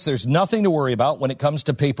assuring us there's nothing to worry about when it comes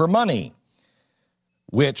to paper money,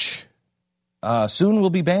 which soon will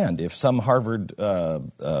be banned if some Harvard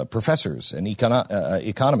professors and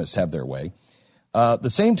economists have their way. The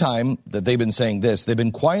same time that they've been saying this, they've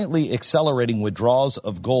been quietly accelerating withdrawals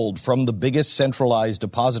of gold from the biggest centralized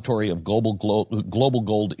depository of global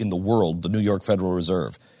gold in the world, the New York Federal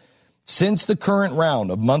Reserve. Since the current round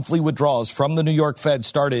of monthly withdrawals from the New York Fed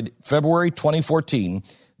started February 2014,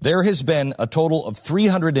 there has been a total of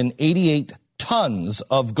 388 tons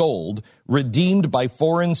of gold redeemed by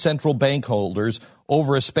foreign central bank holders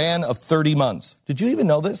over a span of 30 months. Did you even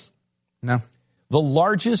know this? No. The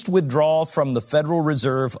largest withdrawal from the Federal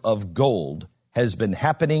Reserve of gold has been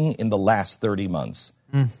happening in the last 30 months.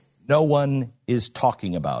 No one is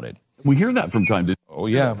talking about it. We hear that from time to time. Oh,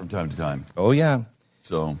 yeah. From time to time. Oh, yeah.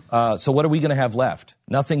 So what are we going to have left?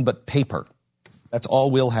 Nothing but paper. That's all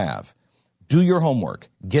we'll have. Do your homework.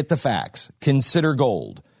 Get the facts. Consider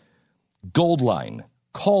gold. Goldline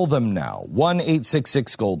Call them now.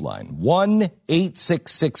 1-866-GOLD-LINE.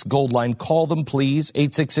 1-866-GOLD-LINE. Call them, please.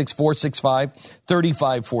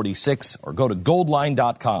 866-465-3546 or go to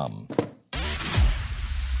goldline.com.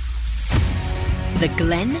 The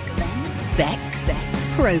Glenn Beck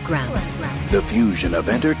Program. The fusion of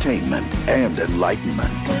entertainment and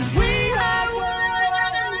enlightenment.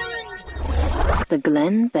 The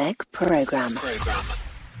Glenn Beck Program.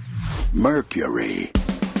 Mercury.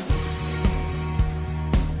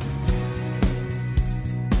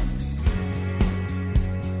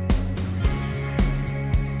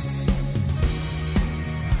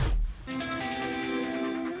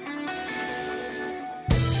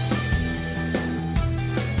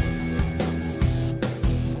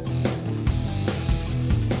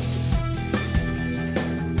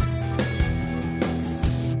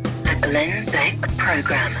 Glenn Beck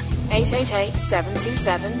Program.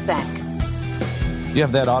 888-727-BECK. You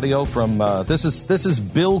have that audio from, this is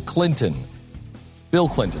Bill Clinton. Bill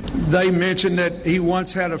Clinton. They mentioned that he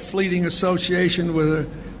once had a fleeting association with a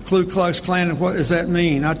Ku Klux Klan. And what does that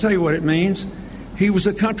mean? I'll tell you what it means. He was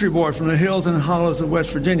a country boy from the hills and hollows of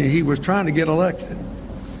West Virginia. He was trying to get elected.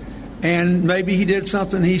 And maybe he did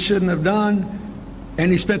something he shouldn't have done,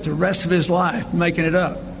 and he spent the rest of his life making it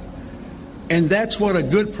up. And that's what a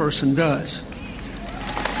good person does.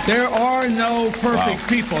 There are no perfect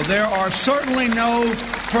people. There are certainly no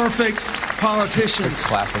perfect politicians.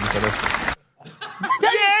 Clapping for this.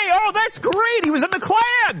 Yay! Oh, that's great. He was in the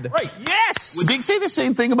Klan. Right. Yes. Would they say the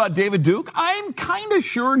same thing about David Duke? I'm kind of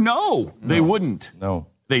sure they wouldn't. No.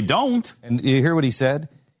 They don't. And you hear what he said?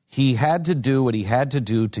 He had to do what he had to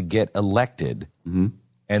do to get elected,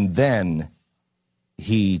 and then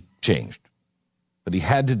he changed. But he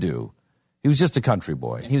had to do. He was just a country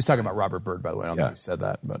boy. He was talking about Robert Byrd, by the way. I don't think you said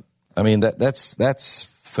that, but I mean that's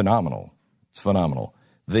phenomenal. It's phenomenal.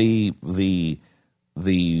 The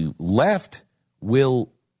left will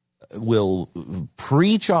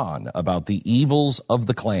preach on about the evils of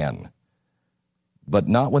the Klan, but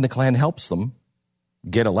not when the Klan helps them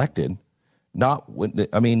get elected. Not when,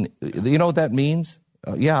 I mean, you know what that means?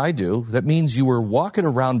 Yeah, I do. That means you were walking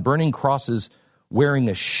around burning crosses wearing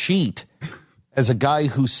a sheet as a guy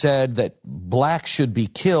who said that blacks should be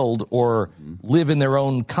killed or live in their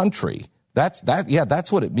own country. That's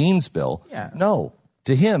what it means, Bill. Yeah. No,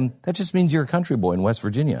 to him, that just means you're a country boy in West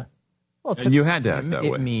Virginia. Well, and you had to act that way.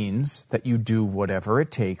 It means that you do whatever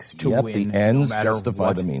it takes to win. The ends no matter justify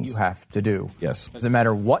what the means. you have to do. Yes. Doesn't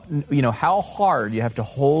matter what, how hard you have to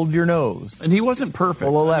hold your nose. And he wasn't perfect.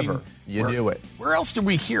 Pull a lever. You do it. Where else did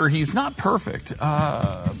we hear he's not perfect?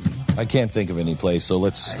 I can't think of any place, so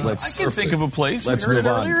let's. I can think of a place. Let's we heard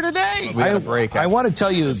move it on. earlier today. We had a break. I want to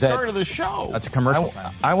tell you that Start of the show. That's a commercial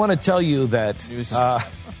time. I want to tell you that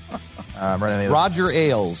Roger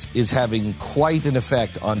Ailes is having quite an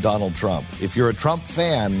effect on Donald Trump. If you're a Trump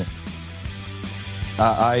fan,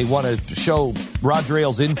 I want to show Roger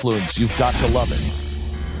Ailes' influence. You've got to love it.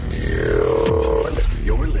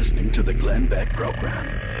 You're listening to the Glenn Beck Program.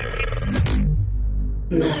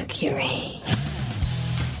 Mercury.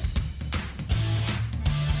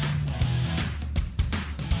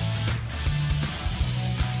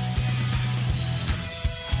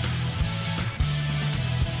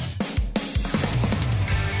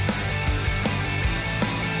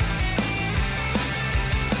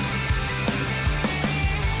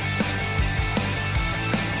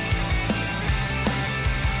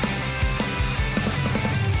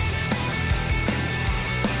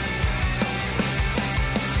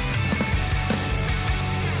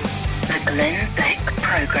 Glenn Beck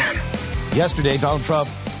Program. Yesterday, Donald Trump,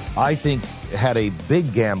 I think, had a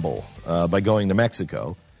big gamble by going to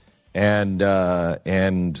Mexico and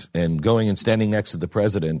going and standing next to the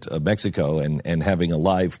president of Mexico and having a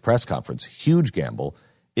live press conference. Huge gamble.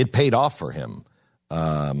 It paid off for him.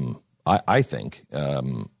 I think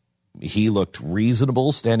he looked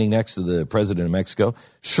reasonable standing next to the president of Mexico.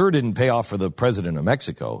 Sure didn't pay off for the president of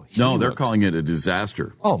Mexico. They're calling it a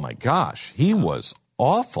disaster. Oh my gosh, he was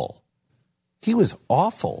awful. He was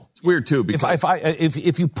awful. It's weird too because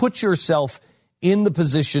if you put yourself in the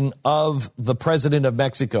position of the president of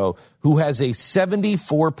Mexico, who has a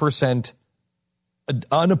 74%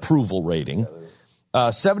 unapproval rating,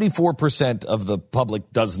 74% of the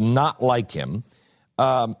public does not like him.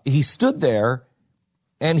 He stood there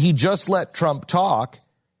and he just let Trump talk,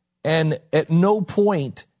 and at no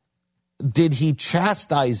point did he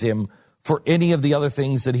chastise him for any of the other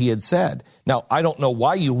things that he had said. Now, I don't know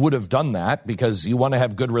why you would have done that, because you want to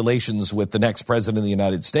have good relations with the next president of the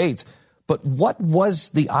United States. But what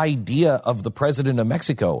was the idea of the president of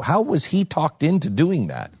Mexico? How was he talked into doing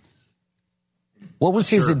that? What was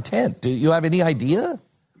his intent? Do you have any idea?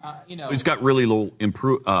 He's got really low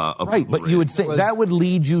right, but you would think that would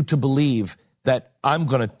lead you to believe that I'm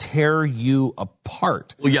going to tear you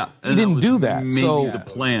apart. Well, yeah. He didn't do that. Maybe So the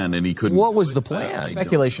plan, and he couldn't. What was the plan?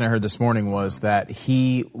 Speculation I heard this morning was that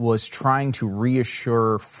he was trying to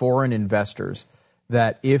reassure foreign investors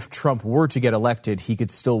that if Trump were to get elected, he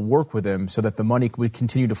could still work with him so that the money would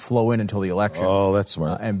continue to flow in until the election. Oh, that's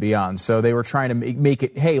smart. And beyond. So they were trying to make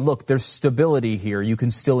it, hey, look, there's stability here. You can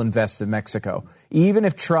still invest in Mexico. Even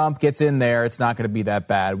if Trump gets in there, it's not going to be that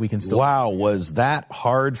bad. We can still. Wow, was that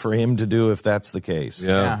hard for him to do if that's the case?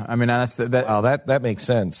 Yeah. I mean, that's wow, that makes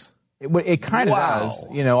sense. It kind of does,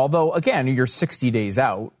 although, again, you're 60 days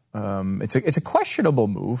out. It's a questionable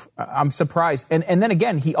move. I'm surprised. And then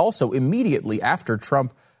again, he also immediately after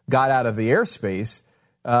Trump got out of the airspace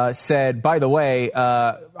said, by the way,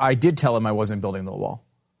 I did tell him I wasn't building the wall.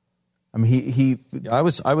 I mean, I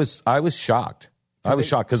was shocked. I was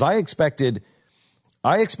shocked because I expected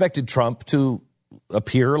Trump to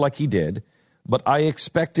appear like he did, but I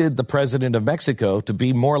expected the president of Mexico to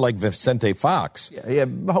be more like Vicente Fox. Yeah, a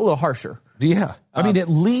little harsher. Yeah. I mean, at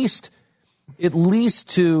least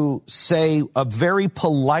to say a very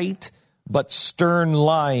polite but stern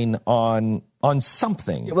line on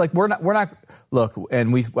something. Like we're not look,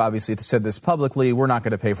 and we've obviously said this publicly, we're not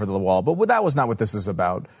going to pay for the wall, but that was not what this is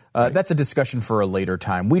about. Right. That's a discussion for a later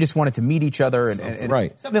time. We just wanted to meet each other and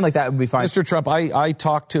right. Something like that would be fine. Mr. Trump, I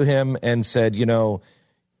talked to him and said,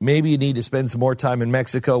 maybe you need to spend some more time in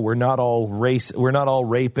Mexico. We're not all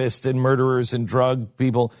rapists and murderers and drug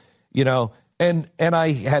people, And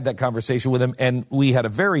I had that conversation with him, and we had a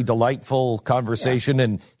very delightful conversation,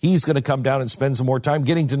 and he's going to come down and spend some more time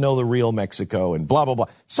getting to know the real Mexico and blah, blah, blah.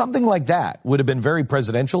 Something like that would have been very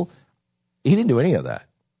presidential. He didn't do any of that.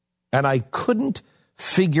 And I couldn't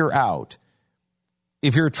figure out,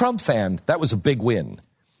 if you're a Trump fan, that was a big win.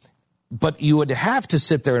 But you would have to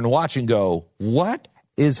sit there and watch and go, what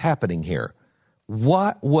is happening here?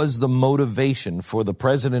 What was the motivation for the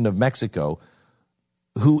president of Mexico,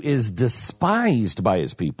 who is despised by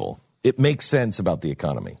his people? It makes sense about the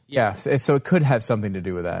economy. Yeah, so it could have something to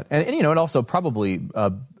do with that. And it also probably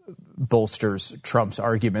bolsters Trump's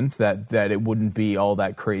argument that it wouldn't be all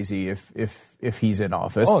that crazy if he's in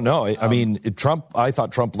office. Oh, no. I mean, I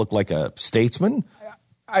thought Trump looked like a statesman.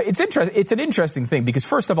 It's an interesting thing because,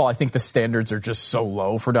 first of all, I think the standards are just so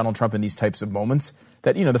low for Donald Trump in these types of moments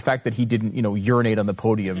that, the fact that he didn't, urinate on the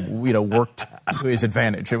podium, worked to his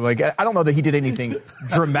advantage. Like, I don't know that he did anything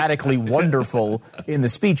dramatically wonderful in the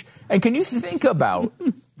speech. And can you think about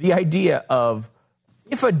the idea of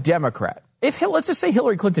if a Democrat, let's just say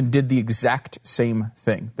Hillary Clinton did the exact same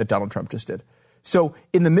thing that Donald Trump just did. So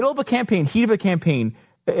in the middle of a campaign, heat of a campaign,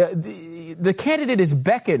 the candidate is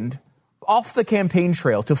beckoned off the campaign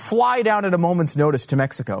trail to fly down at a moment's notice to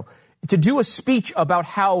Mexico to do a speech about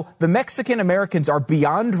how the Mexican Americans are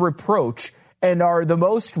beyond reproach and are the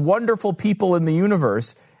most wonderful people in the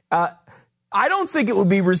universe. I don't think it would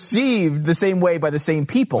be received the same way by the same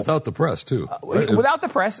people. Without the press, too. Without the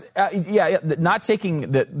press, not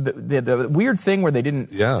taking the weird thing where they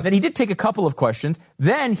didn't. Yeah. Then he did take a couple of questions.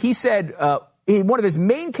 Then he said one of his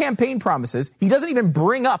main campaign promises, he doesn't even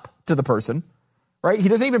bring up to the person, right? He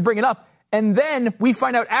doesn't even bring it up. And then we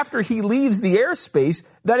find out after he leaves the airspace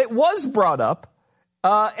that it was brought up,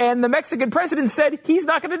 and the Mexican president said he's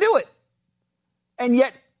not going to do it. And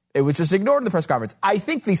yet it was just ignored in the press conference. I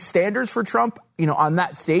think the standards for Trump, on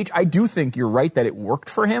that stage, I do think you're right that it worked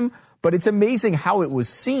for him, but it's amazing how it was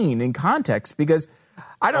seen in context because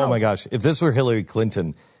I don't know. Oh, my gosh. If this were Hillary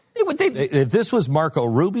Clinton, if this was Marco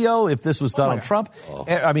Rubio, if this was Donald Trump,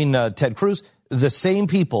 Ted Cruz, the same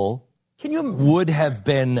people would have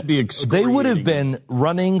been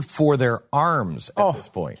running for their arms at this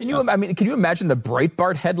point. Can you imagine the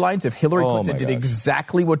Breitbart headlines if Hillary Clinton did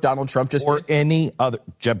exactly what Donald Trump just did? Or any other,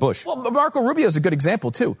 Jeb Bush. Well, Marco Rubio is a good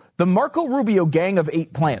example, too. The Marco Rubio Gang of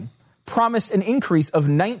 8 plan promised an increase of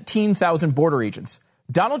 19,000 border agents.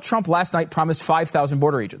 Donald Trump last night promised 5,000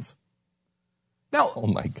 border agents. Now, oh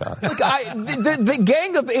my God! Look, the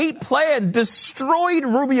Gang of 8 plan destroyed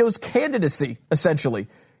Rubio's candidacy, essentially.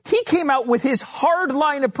 He came out with his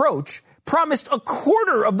hardline approach, promised a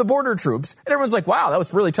quarter of the border troops, and everyone's like, wow, that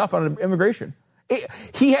was really tough on immigration.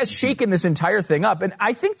 He has shaken this entire thing up, and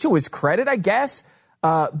I think to his credit, I guess,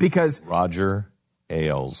 because... Roger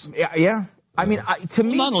Ailes. Yeah. I mean, to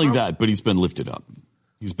me... Not only that, but he's been lifted up.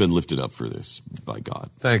 He's been lifted up for this, by God.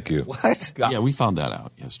 Thank you. What? Yeah, we found that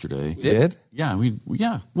out yesterday. We did? Yeah,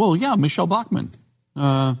 Well, Michelle Bachmann.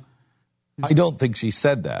 I don't think she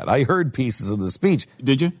said that. I heard pieces of the speech.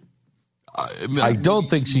 Did you? I don't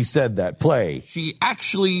think she said that. Play. She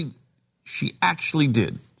actually She actually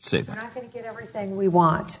did say that. We're not going to get everything we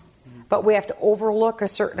want, but we have to overlook a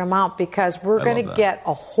certain amount because we're going to get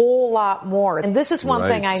a whole lot more. And this is one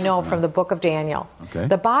thing I know from the book of Daniel. Okay.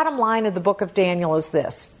 The bottom line of the book of Daniel is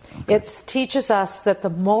this. Okay. It teaches us that the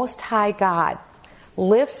Most High God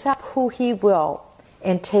lifts up who he will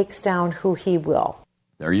and takes down who he will.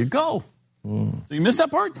 There you go. So you missed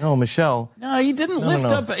that part? No, Michelle. No, he didn't lift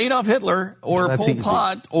up Adolf Hitler or Pol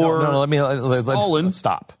Pot or let's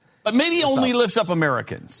stop. But maybe he only lifts up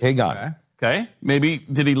Americans. Hang on. Okay. Maybe,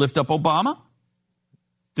 did he lift up Obama?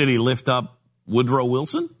 Did he lift up Woodrow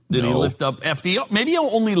Wilson? Did he lift up FDR? Maybe he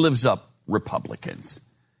only lifts up Republicans.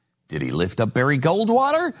 Did he lift up Barry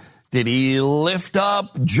Goldwater? Did he lift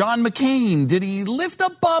up John McCain? Did he lift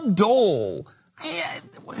up Bob Dole?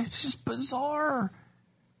 It's just bizarre.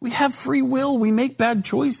 We have free will. We make bad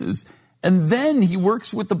choices. And then he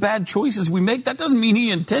works with the bad choices we make. That doesn't mean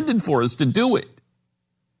he intended for us to do it.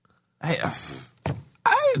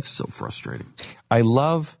 It's so frustrating. I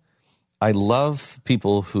love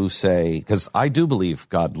people who say, because I do believe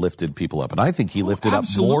God lifted people up, and I think he lifted up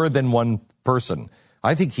more than one person.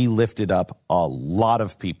 I think he lifted up a lot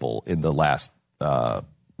of people in the last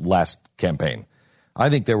campaign. I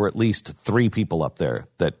think there were at least 3 people up there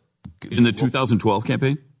that... In the 2012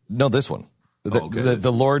 campaign? No, this one.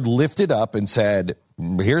 The Lord lifted up and said,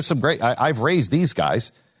 here's some great... I've raised these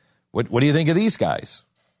guys. What do you think of these guys?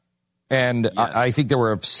 And yes. I think there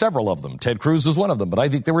were several of them. Ted Cruz was one of them, but I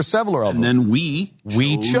think there were several of them. And then we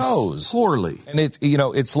chose poorly. And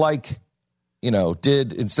it's like,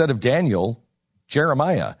 did, instead of Daniel,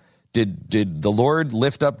 Jeremiah, did the Lord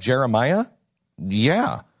lift up Jeremiah?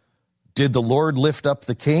 Yeah. Did the Lord lift up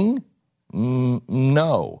the king?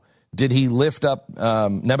 No. Did he lift up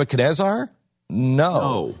Nebuchadnezzar?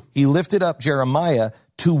 No. He lifted up Jeremiah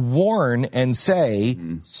to warn and say,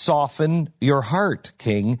 soften your heart,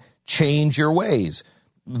 king, change your ways.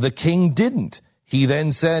 The king didn't. He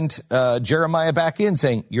then sent Jeremiah back in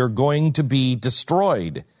saying, you're going to be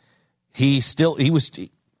destroyed.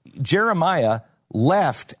 Jeremiah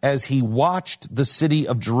left as he watched the city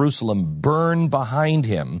of Jerusalem burn behind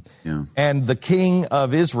him. Yeah. And the king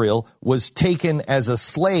of Israel was taken as a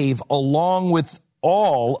slave along with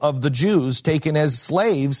all of the Jews taken as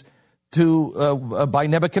slaves by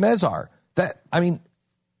Nebuchadnezzar.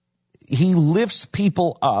 He lifts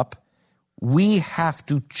people up. We have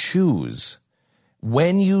to choose.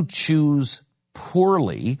 When you choose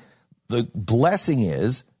poorly, the blessing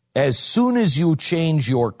is, as soon as you change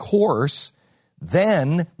your course,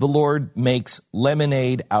 then the Lord makes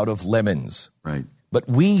lemonade out of lemons. Right. But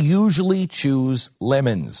we usually choose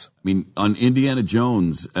lemons. I mean, on Indiana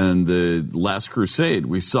Jones and the Last Crusade,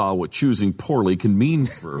 we saw what choosing poorly can mean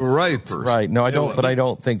for a person. Right. No, I don't. But I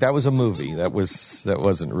don't think that was a movie. That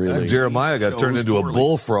wasn't really. And Jeremiah got turned into a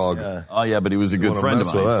bullfrog. Yeah. Oh yeah, but he was a good friend of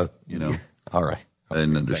mine. All right. I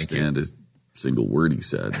didn't understand a single word he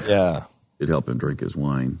said. Yeah. It helped him drink his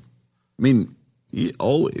wine. I mean, he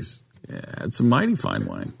always had some mighty fine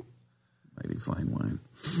wine. Mighty fine wine.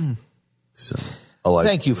 So.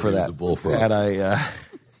 Thank you for that.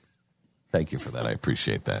 Thank you for that. I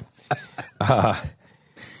appreciate that.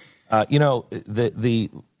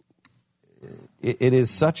 It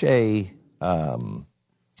is such a. I'm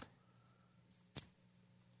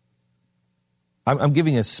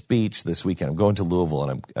giving a speech this weekend. I'm going to Louisville,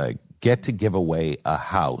 and I get to give away a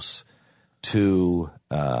house to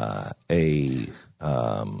a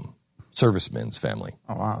serviceman's family.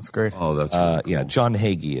 Oh, wow, that's great. Oh, that's really cool. Yeah, John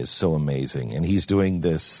Hagee is so amazing, and he's doing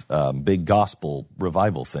this big gospel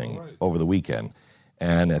revival thing over the weekend.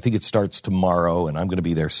 And I think it starts tomorrow, and I'm going to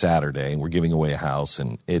be there Saturday, and we're giving away a house,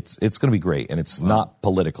 and it's going to be great, and it's not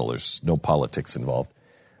political. There's no politics involved.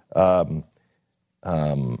 And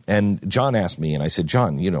John asked me, and I said,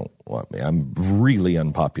 John, you know what, I'm really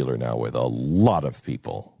unpopular now with a lot of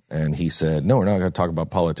people. And he said, no, we're not going to talk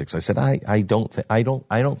about politics. I said, I don't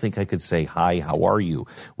think I could say, hi, how are you,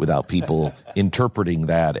 without people interpreting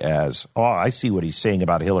that as, oh, I see what he's saying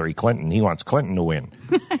about Hillary Clinton. He wants Clinton to win.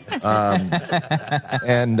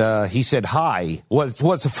 And he said, hi.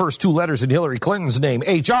 What's the first 2 letters in Hillary Clinton's name?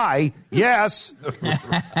 H-I, yes.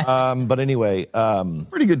 But anyway.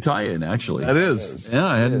 Pretty good tie-in, actually. That is. Yeah,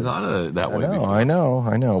 I hadn't thought of it that way before. I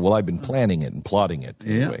know. Well, I've been planning it and plotting it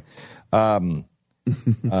anyway.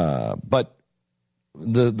 But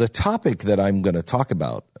the topic that I'm going to talk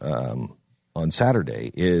about on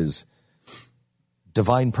Saturday is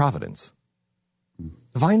divine providence.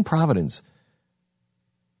 Divine providence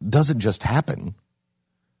doesn't just happen.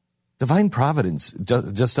 Divine providence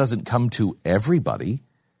just doesn't come to everybody.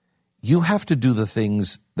 You have to do the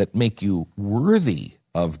things that make you worthy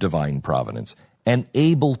of divine providence. and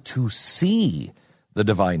able to see the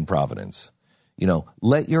divine providence.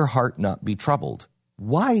 Let your heart not be troubled.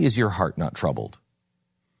 Why is your heart not troubled?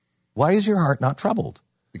 Why is your heart not troubled?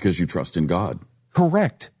 Because you trust in God.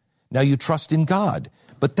 Correct. Now you trust in God.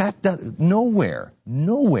 But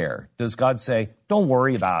nowhere does God say, don't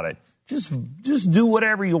worry about it. Just do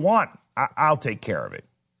whatever you want. I'll take care of it.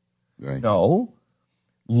 Right. No.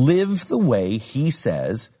 Live the way he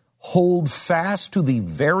says. Hold fast to the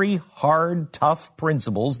very hard, tough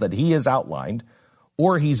principles that he has outlined,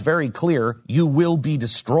 or he's very clear, you will be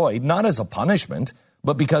destroyed, not as a punishment,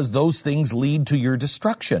 but because those things lead to your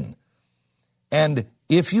destruction. And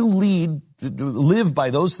if you live by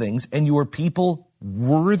those things and you are people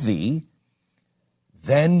worthy,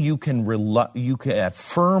 then you can have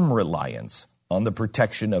firm reliance on the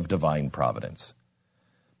protection of divine providence.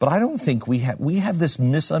 But I don't think we have this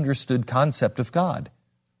misunderstood concept of God.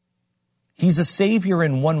 He's a savior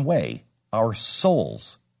in one way, our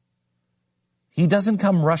souls. He doesn't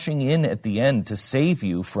come rushing in at the end to save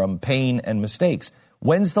you from pain and mistakes.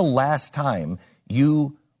 When's the last time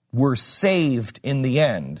you were saved in the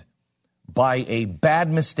end by a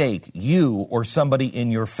bad mistake you or somebody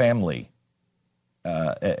in your family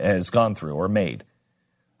has gone through or made?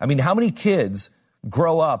 I mean, how many kids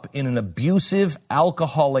grow up in an abusive,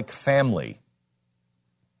 alcoholic family?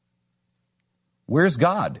 Where's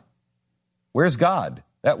God? Where's God?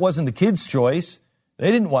 That wasn't the kid's choice.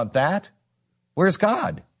 They didn't want that. Where's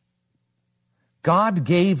God? God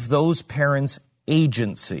gave those parents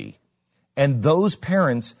agency, and those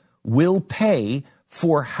parents will pay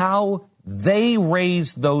for how they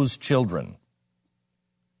raised those children.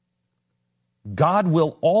 God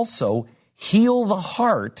will also heal the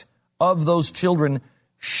heart of those children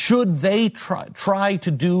should they try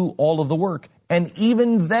to do all of the work. And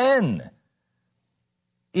even then,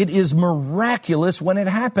 it is miraculous when it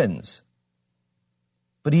happens.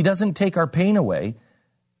 But he doesn't take our pain away,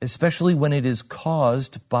 especially when it is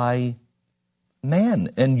caused by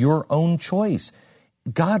man and your own choice.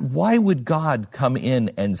 God, why would God come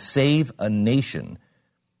in and save a nation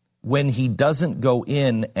when he doesn't go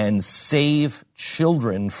in and save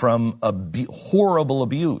children from horrible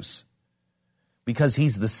abuse? Because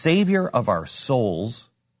he's the savior of our souls.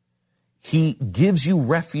 He gives you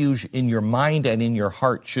refuge in your mind and in your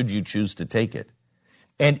heart should you choose to take it.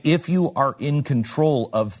 And if you are in control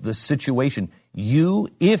of the situation,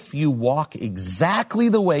 if you walk exactly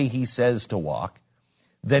the way he says to walk,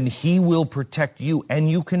 then he will protect you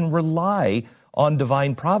and you can rely on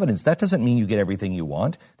divine providence. That doesn't mean you get everything you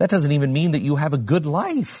want. That doesn't even mean that you have a good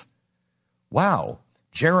life. Wow.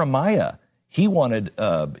 Jeremiah, he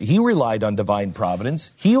relied on divine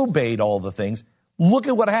providence. He obeyed all the things. Look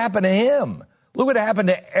at what happened to him. Look what happened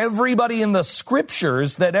to everybody in the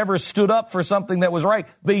scriptures that ever stood up for something that was right.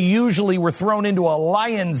 They usually were thrown into a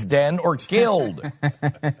lion's den or killed.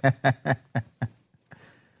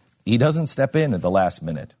 He doesn't step in at the last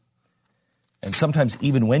minute. And sometimes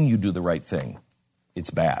even when you do the right thing,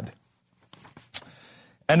 it's bad.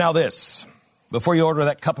 And now this. Before you order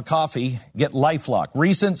that cup of coffee, get LifeLock.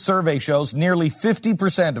 Recent survey shows nearly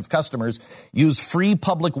 50% of customers use free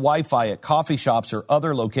public Wi-Fi at coffee shops or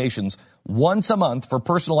other locations once a month for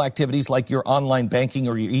personal activities like your online banking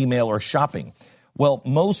or your email or shopping. Well,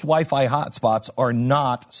 most Wi-Fi hotspots are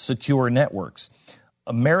not secure networks.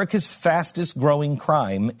 America's fastest growing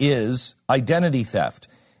crime is identity theft.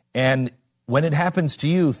 And when it happens to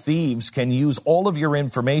you, thieves can use all of your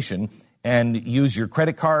information and use your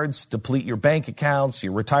credit cards, deplete your bank accounts,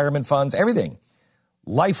 your retirement funds, everything.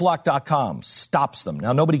 LifeLock.com stops them.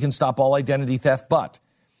 Now, nobody can stop all identity theft, but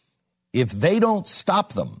if they don't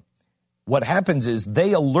stop them, what happens is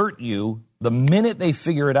they alert you the minute they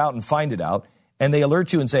figure it out and find it out, and they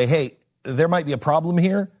alert you and say, hey, there might be a problem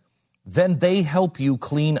here. Then they help you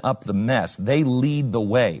clean up the mess. They lead the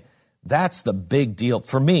way. That's the big deal.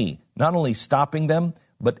 For me, not only stopping them,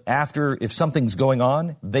 but if something's going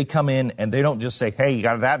on, they come in and they don't just say, hey, you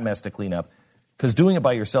got that mess to clean up, because doing it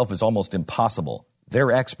by yourself is almost impossible.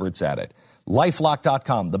 They're experts at it.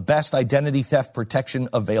 LifeLock.com, the best identity theft protection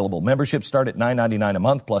available. Memberships start at $9.99 a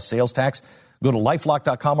month plus sales tax. Go to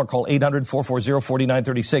LifeLock.com or call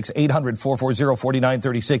 800-440-4936,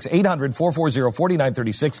 800-440-4936,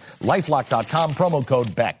 800-440-4936, LifeLock.com, promo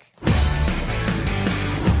code BECK.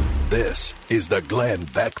 This is the Glenn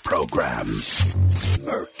Beck Program.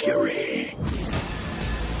 Mercury.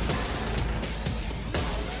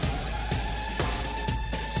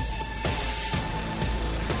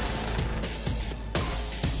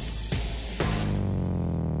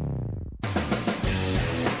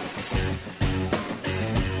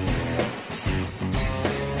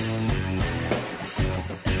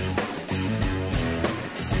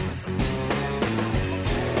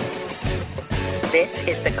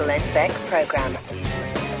 is the Glenn Beck Program.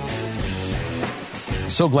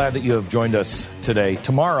 So glad that you have joined us today.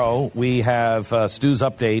 Tomorrow, we have Stu's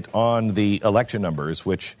update on the election numbers,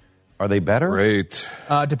 which, are they better? Great.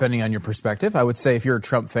 Depending on your perspective. I would say if you're a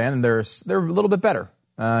Trump fan, they're a little bit better.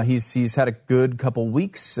 He's had a good couple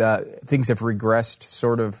weeks. Things have regressed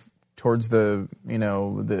sort of towards the.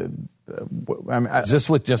 Is this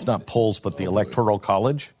with just not polls, but the Electoral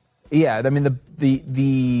College? Yeah, I mean,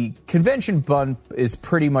 the convention bump is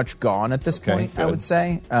pretty much gone at this point, good. I would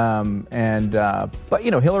say. But,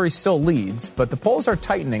 Hillary still leads, but the polls are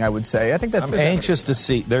tightening, I would say. I think I'm anxious to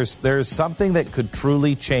see. There's something that could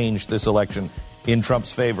truly change this election in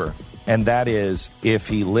Trump's favor, and that is if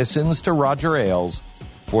he listens to Roger Ailes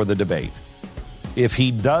for the debate. If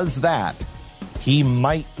he does that, he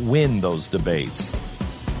might win those debates.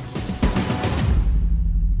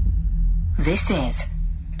 This is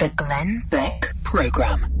the Glenn Beck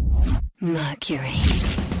Program. Mercury.